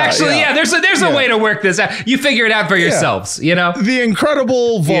right. Yeah. Actually, there's a way to work this out. You figure it out for yourselves, you know? The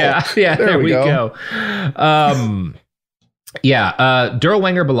Incredible Volk. Yeah, there we go.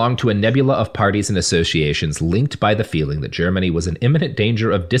 Dirlwanger belonged to a nebula of parties and associations linked by the feeling that Germany was in imminent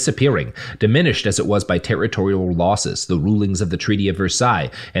danger of disappearing, diminished as it was by territorial losses, the rulings of the Treaty of Versailles,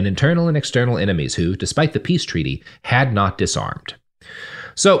 and internal and external enemies who, despite the peace treaty, had not disarmed.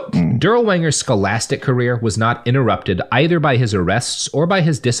 So, Dirlwanger's scholastic career was not interrupted either by his arrests or by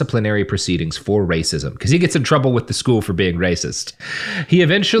his disciplinary proceedings for racism, because he gets in trouble with the school for being racist. He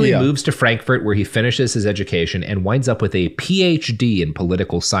eventually moves to Frankfurt, where he finishes his education and winds up with a PhD in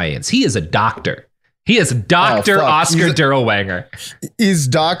political science. He is a doctor. He is Dr. Oskar Dirlwanger. He's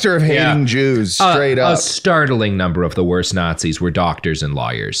doctor of hating Jews, straight up. A startling number of the worst Nazis were doctors and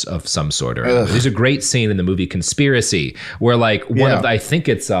lawyers of some sort or other. There's a great scene in the movie Conspiracy where like one of the, I think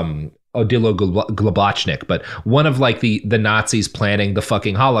it's Odilo Globachnik, but one of like the Nazis planning the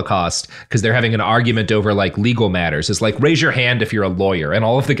fucking Holocaust because they're having an argument over like legal matters is like, raise your hand if you're a lawyer, and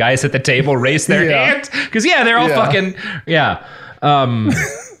all of the guys at the table raise their hand because they're all fucking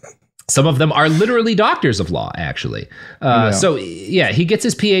some of them are literally doctors of law, actually. So he gets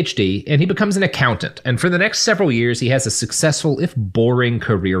his PhD and he becomes an accountant. And for the next several years, he has a successful, if boring,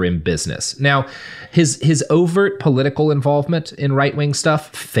 career in business. Now, his overt political involvement in right-wing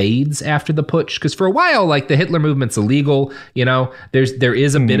stuff fades after the putsch, because for a while, like the Hitler movement's illegal. You know, there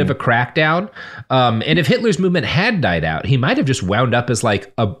is a bit of a crackdown. And if Hitler's movement had died out, he might have just wound up as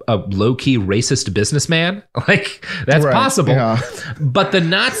like a low-key racist businessman. Like that's possible. Yeah. But the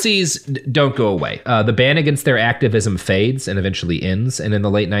Nazis don't go away. The ban against their activism fades and eventually ends. And in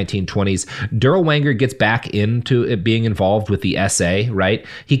the late 1920s, Dirlwanger gets back into it being involved with the SA, right?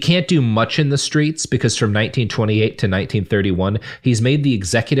 He can't do much in the streets because from 1928 to 1931, he's made the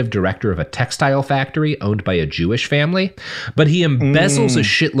executive director of a textile factory owned by a Jewish family. But he embezzles a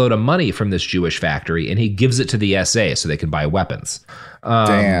shitload of money from this Jewish factory and he gives it to the SA so they can buy weapons.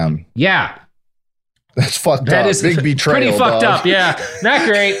 Damn. Yeah. That's fucked up. That is big betrayal. Pretty fucked up. Yeah, not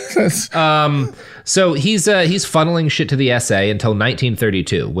great. So he's funneling shit to the SA until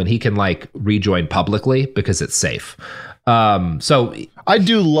 1932 when he can like rejoin publicly because it's safe. So I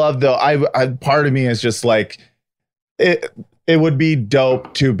do love though. I part of me is just like it would be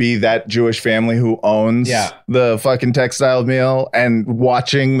dope to be that Jewish family who owns the fucking textile mill and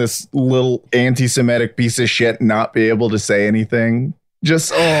watching this little anti-Semitic piece of shit not be able to say anything.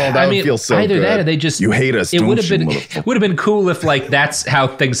 Just that would feel so either good. That or they just you hate us. It would have been cool if like that's how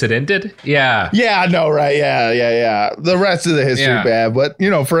things had ended. Yeah. Yeah. No. Right. Yeah. The rest of the history bad, but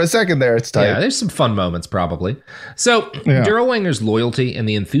for a second there, it's tight. Yeah. There's some fun moments probably. So Dirlwanger's loyalty and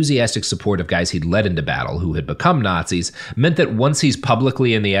the enthusiastic support of guys he'd led into battle who had become Nazis meant that once he's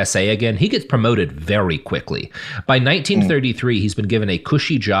publicly in the SA again, he gets promoted very quickly. By 1933, he's been given a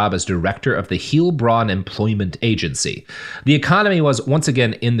cushy job as director of the Heilbronn Employment Agency. The economy was once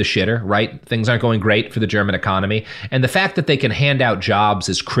again in the shitter, right? Things aren't going great for the German economy. And the fact that they can hand out jobs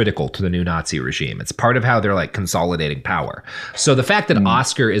is critical to the new Nazi regime. It's part of how they're like consolidating power. So the fact that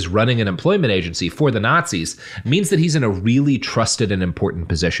Oskar is running an employment agency for the Nazis means that he's in a really trusted and important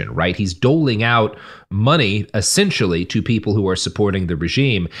position, right? He's doling out money essentially to people who are supporting the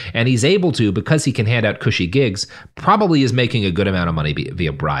regime. And he's able to, because he can hand out cushy gigs, probably is making a good amount of money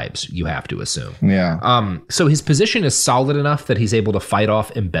via bribes, you have to assume. Yeah. So his position is solid enough that he's able to fight off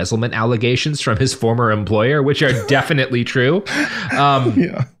embezzlement allegations from his former employer, which are definitely true.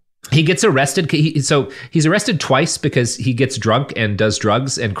 He gets arrested. So he's arrested twice because he gets drunk and does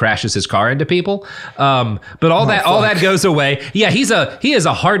drugs and crashes his car into people. But all that goes away. Yeah, he is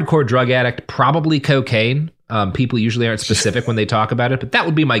a hardcore drug addict, probably cocaine. People usually aren't specific when they talk about it, but that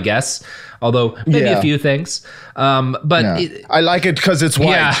would be my guess. Although maybe a few things. I like it because it's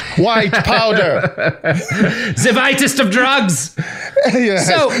white. Yeah. White powder. The whitest of drugs.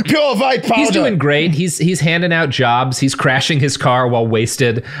 So pure white powder. He's doing great. He's handing out jobs. He's crashing his car while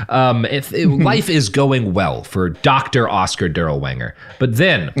wasted. Life is going well for Dr. Oskar Dirlwanger. But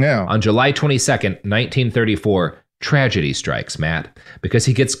then on July 22nd, 1934, tragedy strikes, Matt, because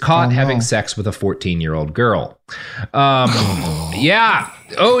he gets caught having sex with a 14-year-old girl. Yeah.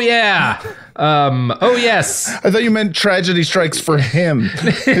 Oh, yeah. Oh, yes. I thought you meant tragedy strikes for him.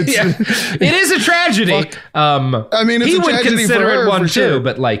 Yeah. It is a tragedy. I mean, it's he a would tragedy consider for her, it one, for too. sure.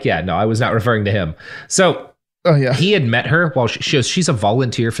 But, like, yeah, no, I was not referring to him. So... Oh, yeah. He had met her while she's a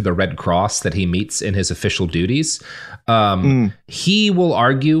volunteer for the Red Cross that he meets in his official duties. He will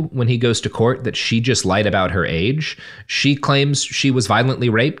argue when he goes to court that she just lied about her age. She claims she was violently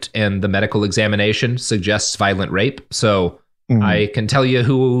raped, and the medical examination suggests violent rape. So I can tell you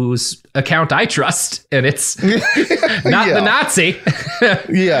whose account I trust, and it's not the Nazi.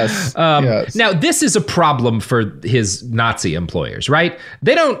 Yes. Yes. Now, this is a problem for his Nazi employers, right?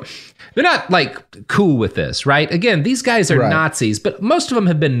 They're not like cool with this, right? Again, these guys are Nazis, but most of them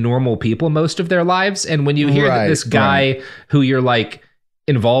have been normal people most of their lives. And when you hear that this guy who you're like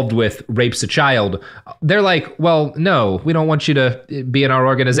involved with rapes a child, they're like, well, no, we don't want you to be in our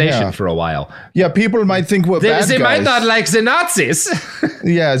organization for a while. Yeah, people might think we're bad They guys. might not like the Nazis.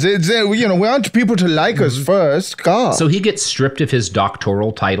 Yes, we want people to like us first. God. So he gets stripped of his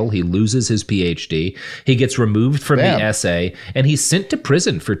doctoral title. He loses his PhD. He gets removed from the essay, and he's sent to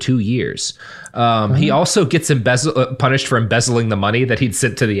prison for 2 years. He also gets punished for embezzling the money that he'd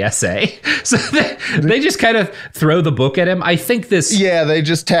sent to the essay. So they just kind of throw the book at him. I think this... Yeah, they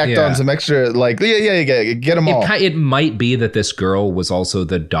just tacked on some extra, like, get them all. It might be that this girl was also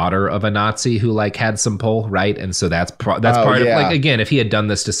the daughter of a Nazi who, like, had some pull, right? And so that's part of... Like, again, if he had done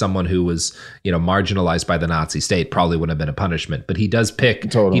this to someone who was, marginalized by the Nazi state, probably wouldn't have been a punishment. But he does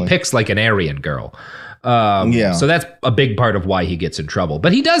pick... He picks, like, an Aryan girl. So that's a big part of why he gets in trouble.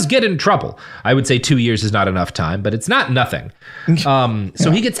 But he does get in trouble. I would say 2 years is not enough time, but it's not nothing.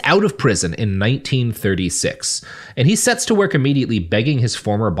 So he gets out of prison in 1936, and he sets to work immediately begging his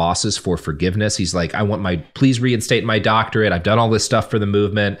former bosses for forgiveness. He's like, please reinstate my doctorate. I've done all this stuff for the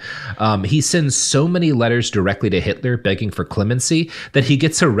movement. He sends so many letters directly to Hitler begging for clemency that he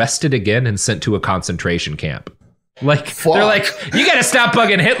gets arrested again and sent to a concentration camp. Like, they're like, you got to stop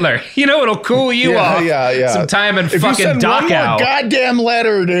bugging Hitler. It'll cool you off. Some time in fucking Dachau. Goddamn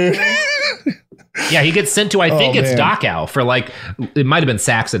letter, dude. Yeah, he gets sent to, I think it's Dachau for it might have been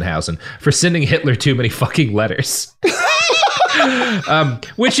Sachsenhausen for sending Hitler too many fucking letters.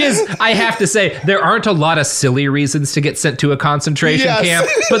 Which is, I have to say, there aren't a lot of silly reasons to get sent to a concentration camp,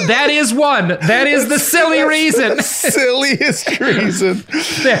 but that is one. That is the silly reason. The silliest reason.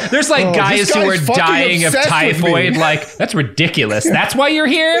 There's guys who are dying of typhoid. Like, that's ridiculous. That's why you're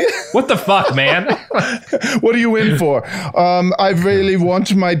here? What the fuck, man? What are you in for? I really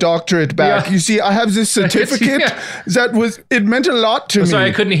want my doctorate back. You see, I have this certificate it meant a lot to me. Sorry,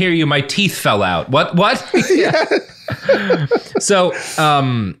 I couldn't hear you. My teeth fell out. What? So,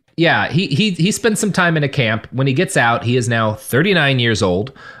 he spends some time in a camp. When he gets out, he is now 39 years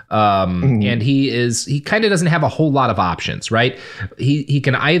old. And he kind of doesn't have a whole lot of options, right? He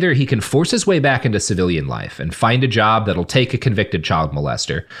can force his way back into civilian life and find a job that'll take a convicted child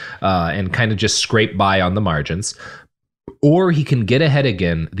molester, and kind of just scrape by on the margins. Or he can get ahead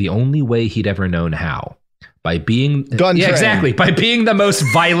again the only way he'd ever known how. By being by being the most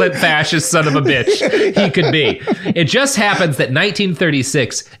violent fascist son of a bitch he could be. It just happens that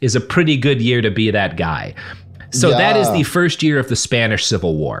 1936 is a pretty good year to be that guy. So that is the first year of the Spanish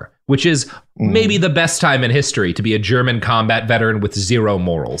Civil War, which is maybe the best time in history to be a German combat veteran with zero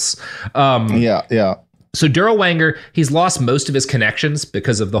morals. So Dirlwanger, he's lost most of his connections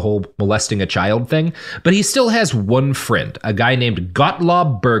because of the whole molesting a child thing, but he still has one friend, a guy named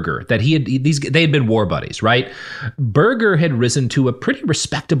Gottlob Berger, that they had been war buddies, right? Berger had risen to a pretty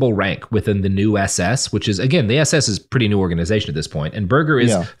respectable rank within the new SS, which is, again, the SS is a pretty new organization at this point, and Berger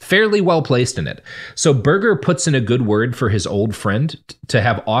is fairly well placed in it. So Berger puts in a good word for his old friend to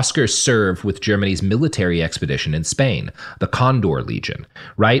have Oskar serve with Germany's military expedition in Spain, the Condor Legion,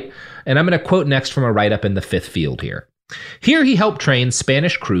 right? And I'm going to quote next from a write-up in the Fifth Field here. Here he helped train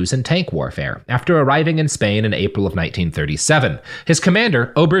Spanish crews in tank warfare after arriving in Spain in April of 1937. His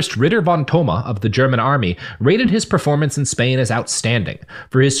commander, Oberst Ritter von Thoma of the German army, rated his performance in Spain as outstanding.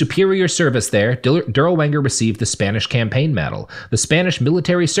 For his superior service there, Dirlwanger received the Spanish Campaign Medal, the Spanish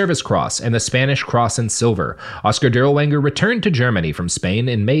Military Service Cross, and the Spanish Cross in Silver. Oskar Dirlwanger returned to Germany from Spain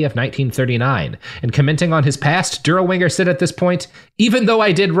in May of 1939. And commenting on his past, Dirlwanger said at this point, "Even though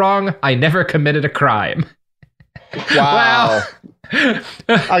I did wrong, I never committed a crime." Wow.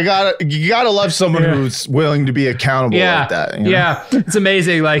 You gotta love someone who's willing to be accountable like that. Yeah, it's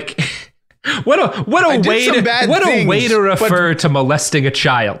amazing. Like, What a way to refer to molesting a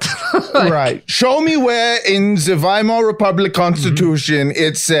child. Right. Show me where in the Weimar Republic Constitution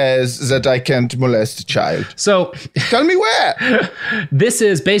it says that I can't molest a child. So tell me where. This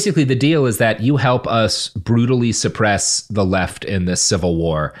is basically the deal is that you help us brutally suppress the left in this civil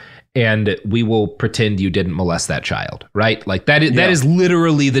war. And we will pretend you didn't molest that child, right? Like that is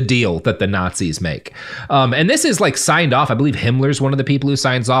literally the deal that the Nazis make. And this is like signed off. I believe Himmler's one of the people who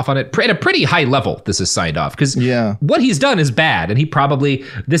signs off on it. At a pretty high level, this is signed off. Because what he's done is bad. And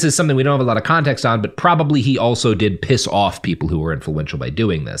this is something we don't have a lot of context on, but probably he also did piss off people who were influential by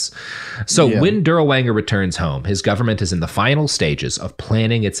doing this. So when Dirlwanger returns home, his government is in the final stages of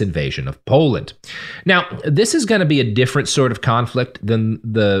planning its invasion of Poland. Now, this is going to be a different sort of conflict than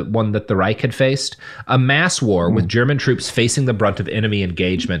the one that the Reich had faced, a mass war with German troops facing the brunt of enemy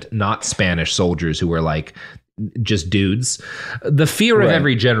engagement, not Spanish soldiers who were like just dudes. The fear of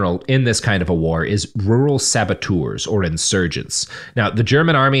every general in this kind of a war is rural saboteurs or insurgents. Now, the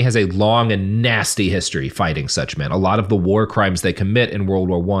German army has a long and nasty history fighting such men. A lot of the war crimes they commit in World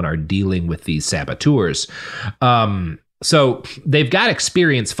War I are dealing with these saboteurs. So they've got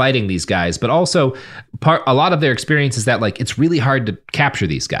experience fighting these guys, but also a lot of their experience is that like it's really hard to capture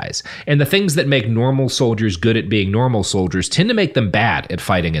these guys. And the things that make normal soldiers good at being normal soldiers tend to make them bad at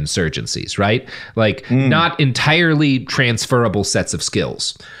fighting insurgencies, right? Like not entirely transferable sets of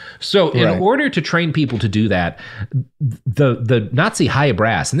skills. So in order to train people to do that, the Nazi high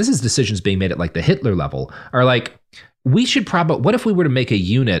brass, and this is decisions being made at like the Hitler level, are like, we should what if we were to make a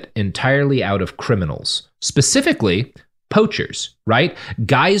unit entirely out of criminals, specifically poachers, right?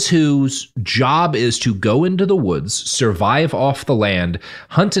 Guys whose job is to go into the woods, survive off the land,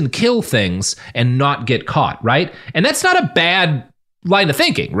 hunt and kill things, and not get caught, right? And that's not a bad line of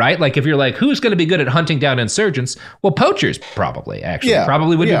thinking, right? Like if you're like, who's going to be good at hunting down insurgents? Well, poachers probably would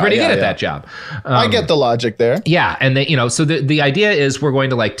be pretty good at that job. I get the logic there. Yeah. And they, so the idea is we're going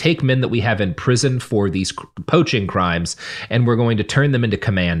to like take men that we have in prison for these poaching crimes, and we're going to turn them into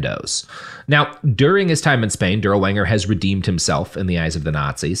commandos. Now, during his time in Spain, Dirlwanger has redeemed himself in the eyes of the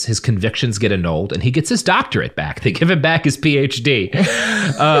Nazis. His convictions get annulled, and he gets his doctorate back. They give him back his PhD.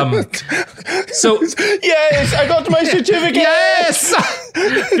 Yes, I got my certificate. Yes,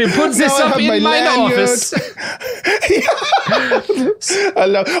 he puts this up in my office.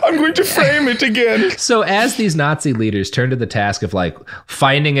 I'm going to frame it again. So, as these Nazi leaders turn to the task of like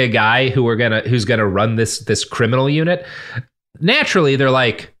finding a guy who's gonna run this criminal unit, naturally they're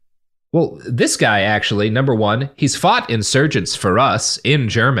like, well, this guy actually, number one, he's fought insurgents for us in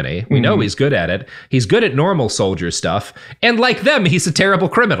Germany. We know he's good at it. He's good at normal soldier stuff. And like them, he's a terrible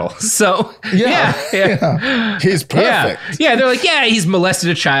criminal. So, yeah. He's perfect. Yeah, they're like, he's molested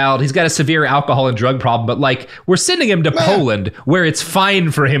a child. He's got a severe alcohol and drug problem. But like, we're sending him to Poland where it's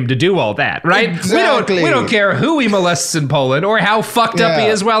fine for him to do all that, right? Exactly. We don't care who he molests in Poland or how fucked up he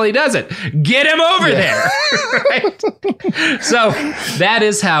is while he does it. Get him over there. Right? So that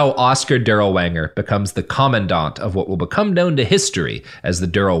is how Oskar Dirlwanger becomes the commandant of what will become known to history as the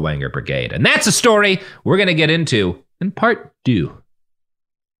Dirlwanger Brigade. And that's a story we're going to get into in part 2.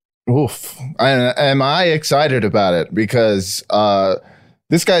 Oof. Am I excited about it? Because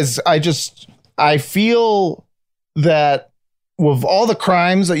this guy's, I feel that with all the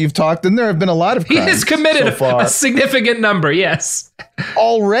crimes that you've talked, and there have been a lot of crimes. He has committed a significant number, yes.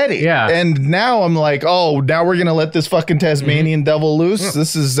 Already. Yeah. And now I'm like, now we're going to let this fucking Tasmanian devil loose.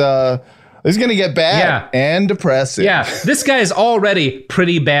 This is going to get bad and depressing. Yeah. This guy is already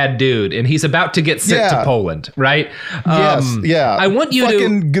pretty bad dude, and he's about to get sent to Poland, right? Yes. I want you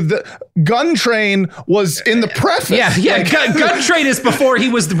the gun train was in the preface. Gun train is before he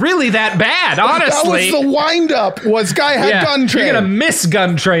was really that bad, honestly. That was the wind up, guy had gun train. You're going to miss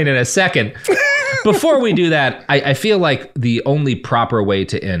gun train in a second. Before we do that, I feel like the only proper way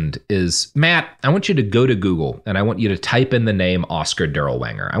to end is, Matt, I want you to go to Google and I want you to type in the name Oskar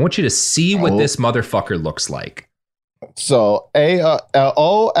Dirlwanger. I want you to see what this motherfucker looks like. So OSKAR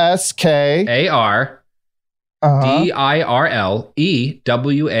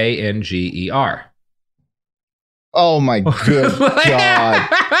Dirlwanger. Oh my good God.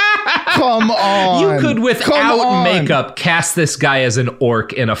 Come on. You could, without makeup, cast this guy as an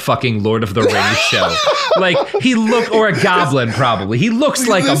orc in a fucking Lord of the Rings show. Like, or a goblin, probably. He looks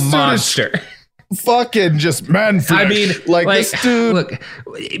like a monster. Fucking just man flesh. I mean, like this dude. Look,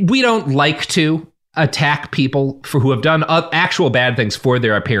 we don't like to attack people who have done actual bad things for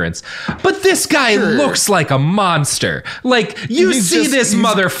their appearance. But this guy looks like a monster. Like, you see this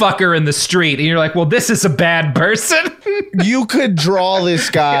motherfucker in the street and you're like, well, this is a bad person. You could draw this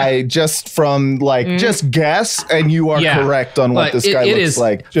guy just from just guess, and you are correct on what this guy looks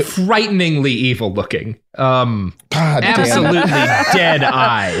like. Frighteningly evil looking. Absolutely dead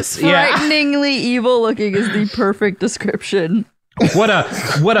eyes. Frighteningly evil looking is the perfect description. What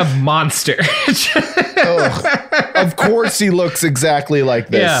a monster. Of course he looks exactly like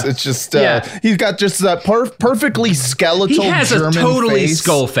this. Yeah. It's just he's got just that perfectly skeletal German face. He has a totally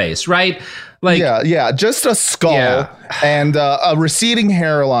skull face, right? Like, just a skull and a receding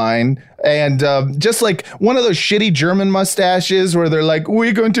hairline and just like one of those shitty German mustaches where they're like,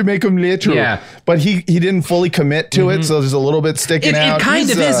 we're going to make him literal. Yeah. But he didn't fully commit to it, so there's a little bit sticking out. It kind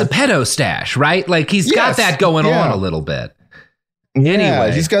of is a pedo stash, right? Like he's got that going on a little bit.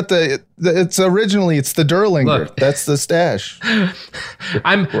 Anyway, he's got it's the Dirlwanger. Look, that's the stash.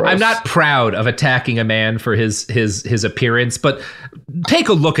 I'm not proud of attacking a man for his appearance, but take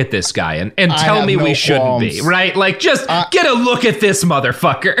a look at this guy and tell me we shouldn't be, right? Like, just get a look at this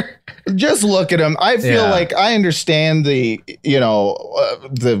motherfucker. Just look at him. I feel like I understand the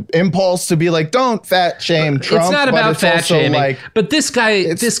impulse to be like, don't fat shame Trump. It's not about fat shaming, but this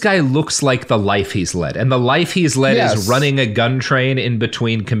guy looks like the life he's led, and the life he's led is running a gun train in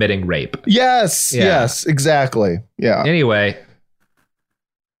between committing rape. Yes, exactly. Yeah. Anyway.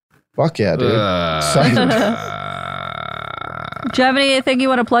 Fuck yeah, dude. Do you have anything you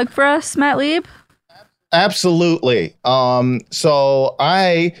want to plug for us, Matt Lieb? Absolutely. So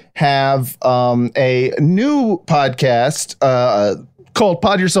I have a new podcast called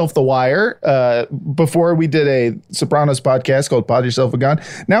Pod Yourself the Wire. Before we did a Sopranos podcast called Pod Yourself a Gun.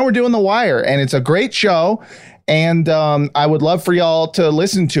 Now we're doing The Wire, and it's a great show. And I would love for y'all to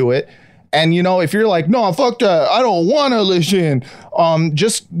listen to it. And, if you're like, no, fuck that, I don't want to listen,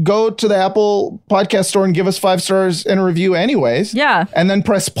 just go to the Apple podcast store and give us 5 stars in a review anyways. Yeah. And then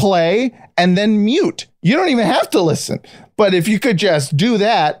press play and then mute. You don't even have to listen. But if you could just do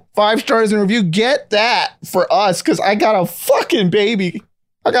that, 5 stars in a review, get that for us, because I got a fucking baby.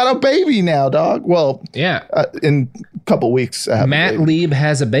 I got a baby now, dog. Well, in a couple weeks. Matt Lieb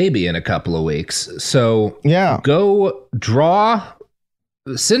has a baby in a couple of weeks. So go draw.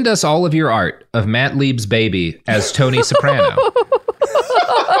 Send us all of your art of Matt Lieb's baby as Tony Soprano.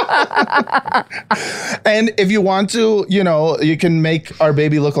 And if you want to, you can make our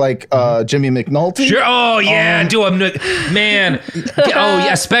baby look like Jimmy McNulty. Sure. Oh, yeah. Do a man. Oh,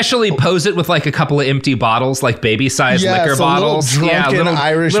 yeah. Especially pose it with like a couple of empty bottles, like baby-sized liquor bottles. Little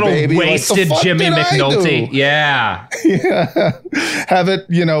Irish baby. Wasted Jimmy McNulty. Yeah. Have it,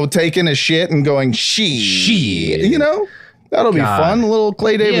 taking a shit and going, she. That'll be fun. A little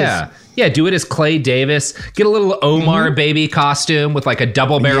Clay Davis. Yeah, do it as Clay Davis. Get a little Omar baby costume with like a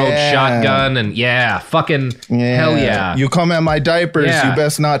double-barreled shotgun, and hell yeah. You come at my diapers, you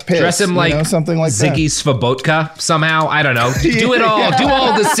best not piss. Dress him like something like Ziggy Svobotka somehow. I don't know. Do it all. Do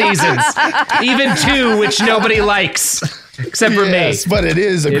all the seasons, even 2, which nobody likes except for me. But it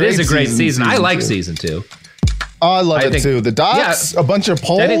is a great season. I like season 2. Oh, I love it too. The dots, a bunch of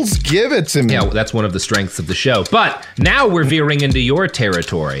polls, give it to me. Yeah, that's one of the strengths of the show. But now we're veering into your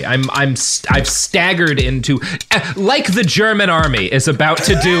territory. I've staggered into, like the German army is about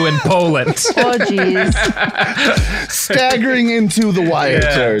to do in Poland. Oh, jeez. Staggering into the Wire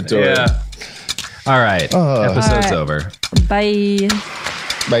territory. Yeah. All right. Episode's over. Bye.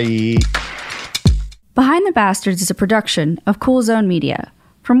 Bye. Behind the Bastards is a production of Cool Zone Media.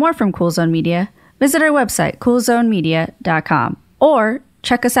 For more from Cool Zone Media, visit our website, coolzonemedia.com, or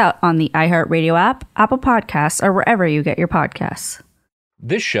check us out on the iHeartRadio app, Apple Podcasts, or wherever you get your podcasts.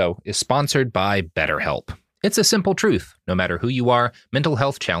 This show is sponsored by BetterHelp. It's a simple truth. No matter who you are, mental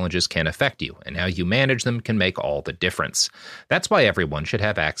health challenges can affect you, and how you manage them can make all the difference. That's why everyone should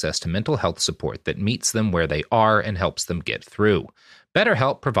have access to mental health support that meets them where they are and helps them get through.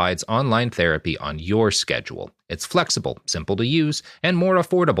 BetterHelp provides online therapy on your schedule. It's flexible, simple to use, and more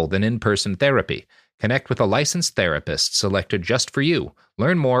affordable than in-person therapy. Connect with a licensed therapist selected just for you.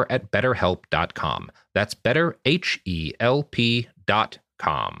 Learn more at BetterHelp.com. That's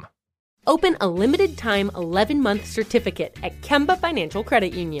BetterHelp.com. Open a limited-time 11-month certificate at Kemba Financial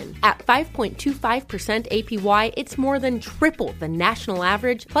Credit Union. At 5.25% APY, it's more than triple the national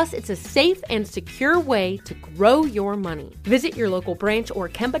average, plus it's a safe and secure way to grow your money. Visit your local branch or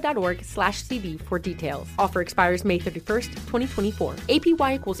kemba.org/CD for details. Offer expires May 31st, 2024.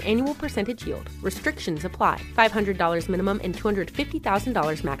 APY equals annual percentage yield. Restrictions apply. $500 minimum and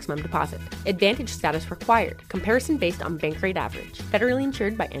 $250,000 maximum deposit. Advantage status required. Comparison based on bank rate average. Federally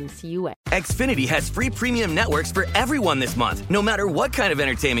insured by NCUA. way. Xfinity has free premium networks for everyone this month, no matter what kind of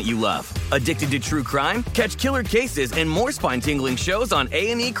entertainment you love. Addicted to true crime? Catch killer cases and more spine-tingling shows on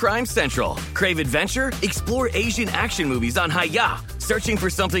A&E Crime Central. Crave adventure? Explore Asian action movies on Hi-Ya. Searching for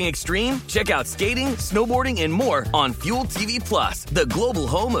something extreme? Check out skating, snowboarding, and more on Fuel TV Plus, the global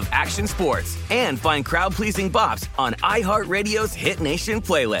home of action sports. And find crowd-pleasing bops on iHeartRadio's Hit Nation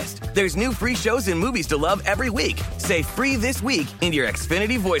playlist. There's new free shows and movies to love every week. Say free this week in your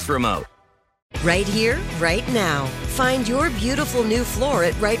Xfinity voice remote. Right here, right now. Find your beautiful new floor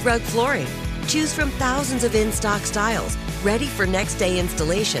at Right Rug Flooring. Choose from thousands of in-stock styles, ready for next day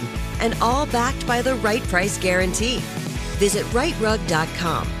installation, and all backed by the right price guarantee. Visit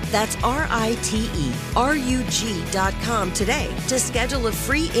rightrug.com. That's RITERUG.com today to schedule a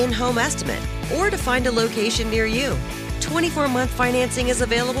free in-home estimate or to find a location near you. 24-month financing is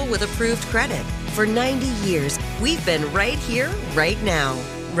available with approved credit. For 90 years, we've been right here, right now.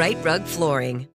 Right Rug Flooring.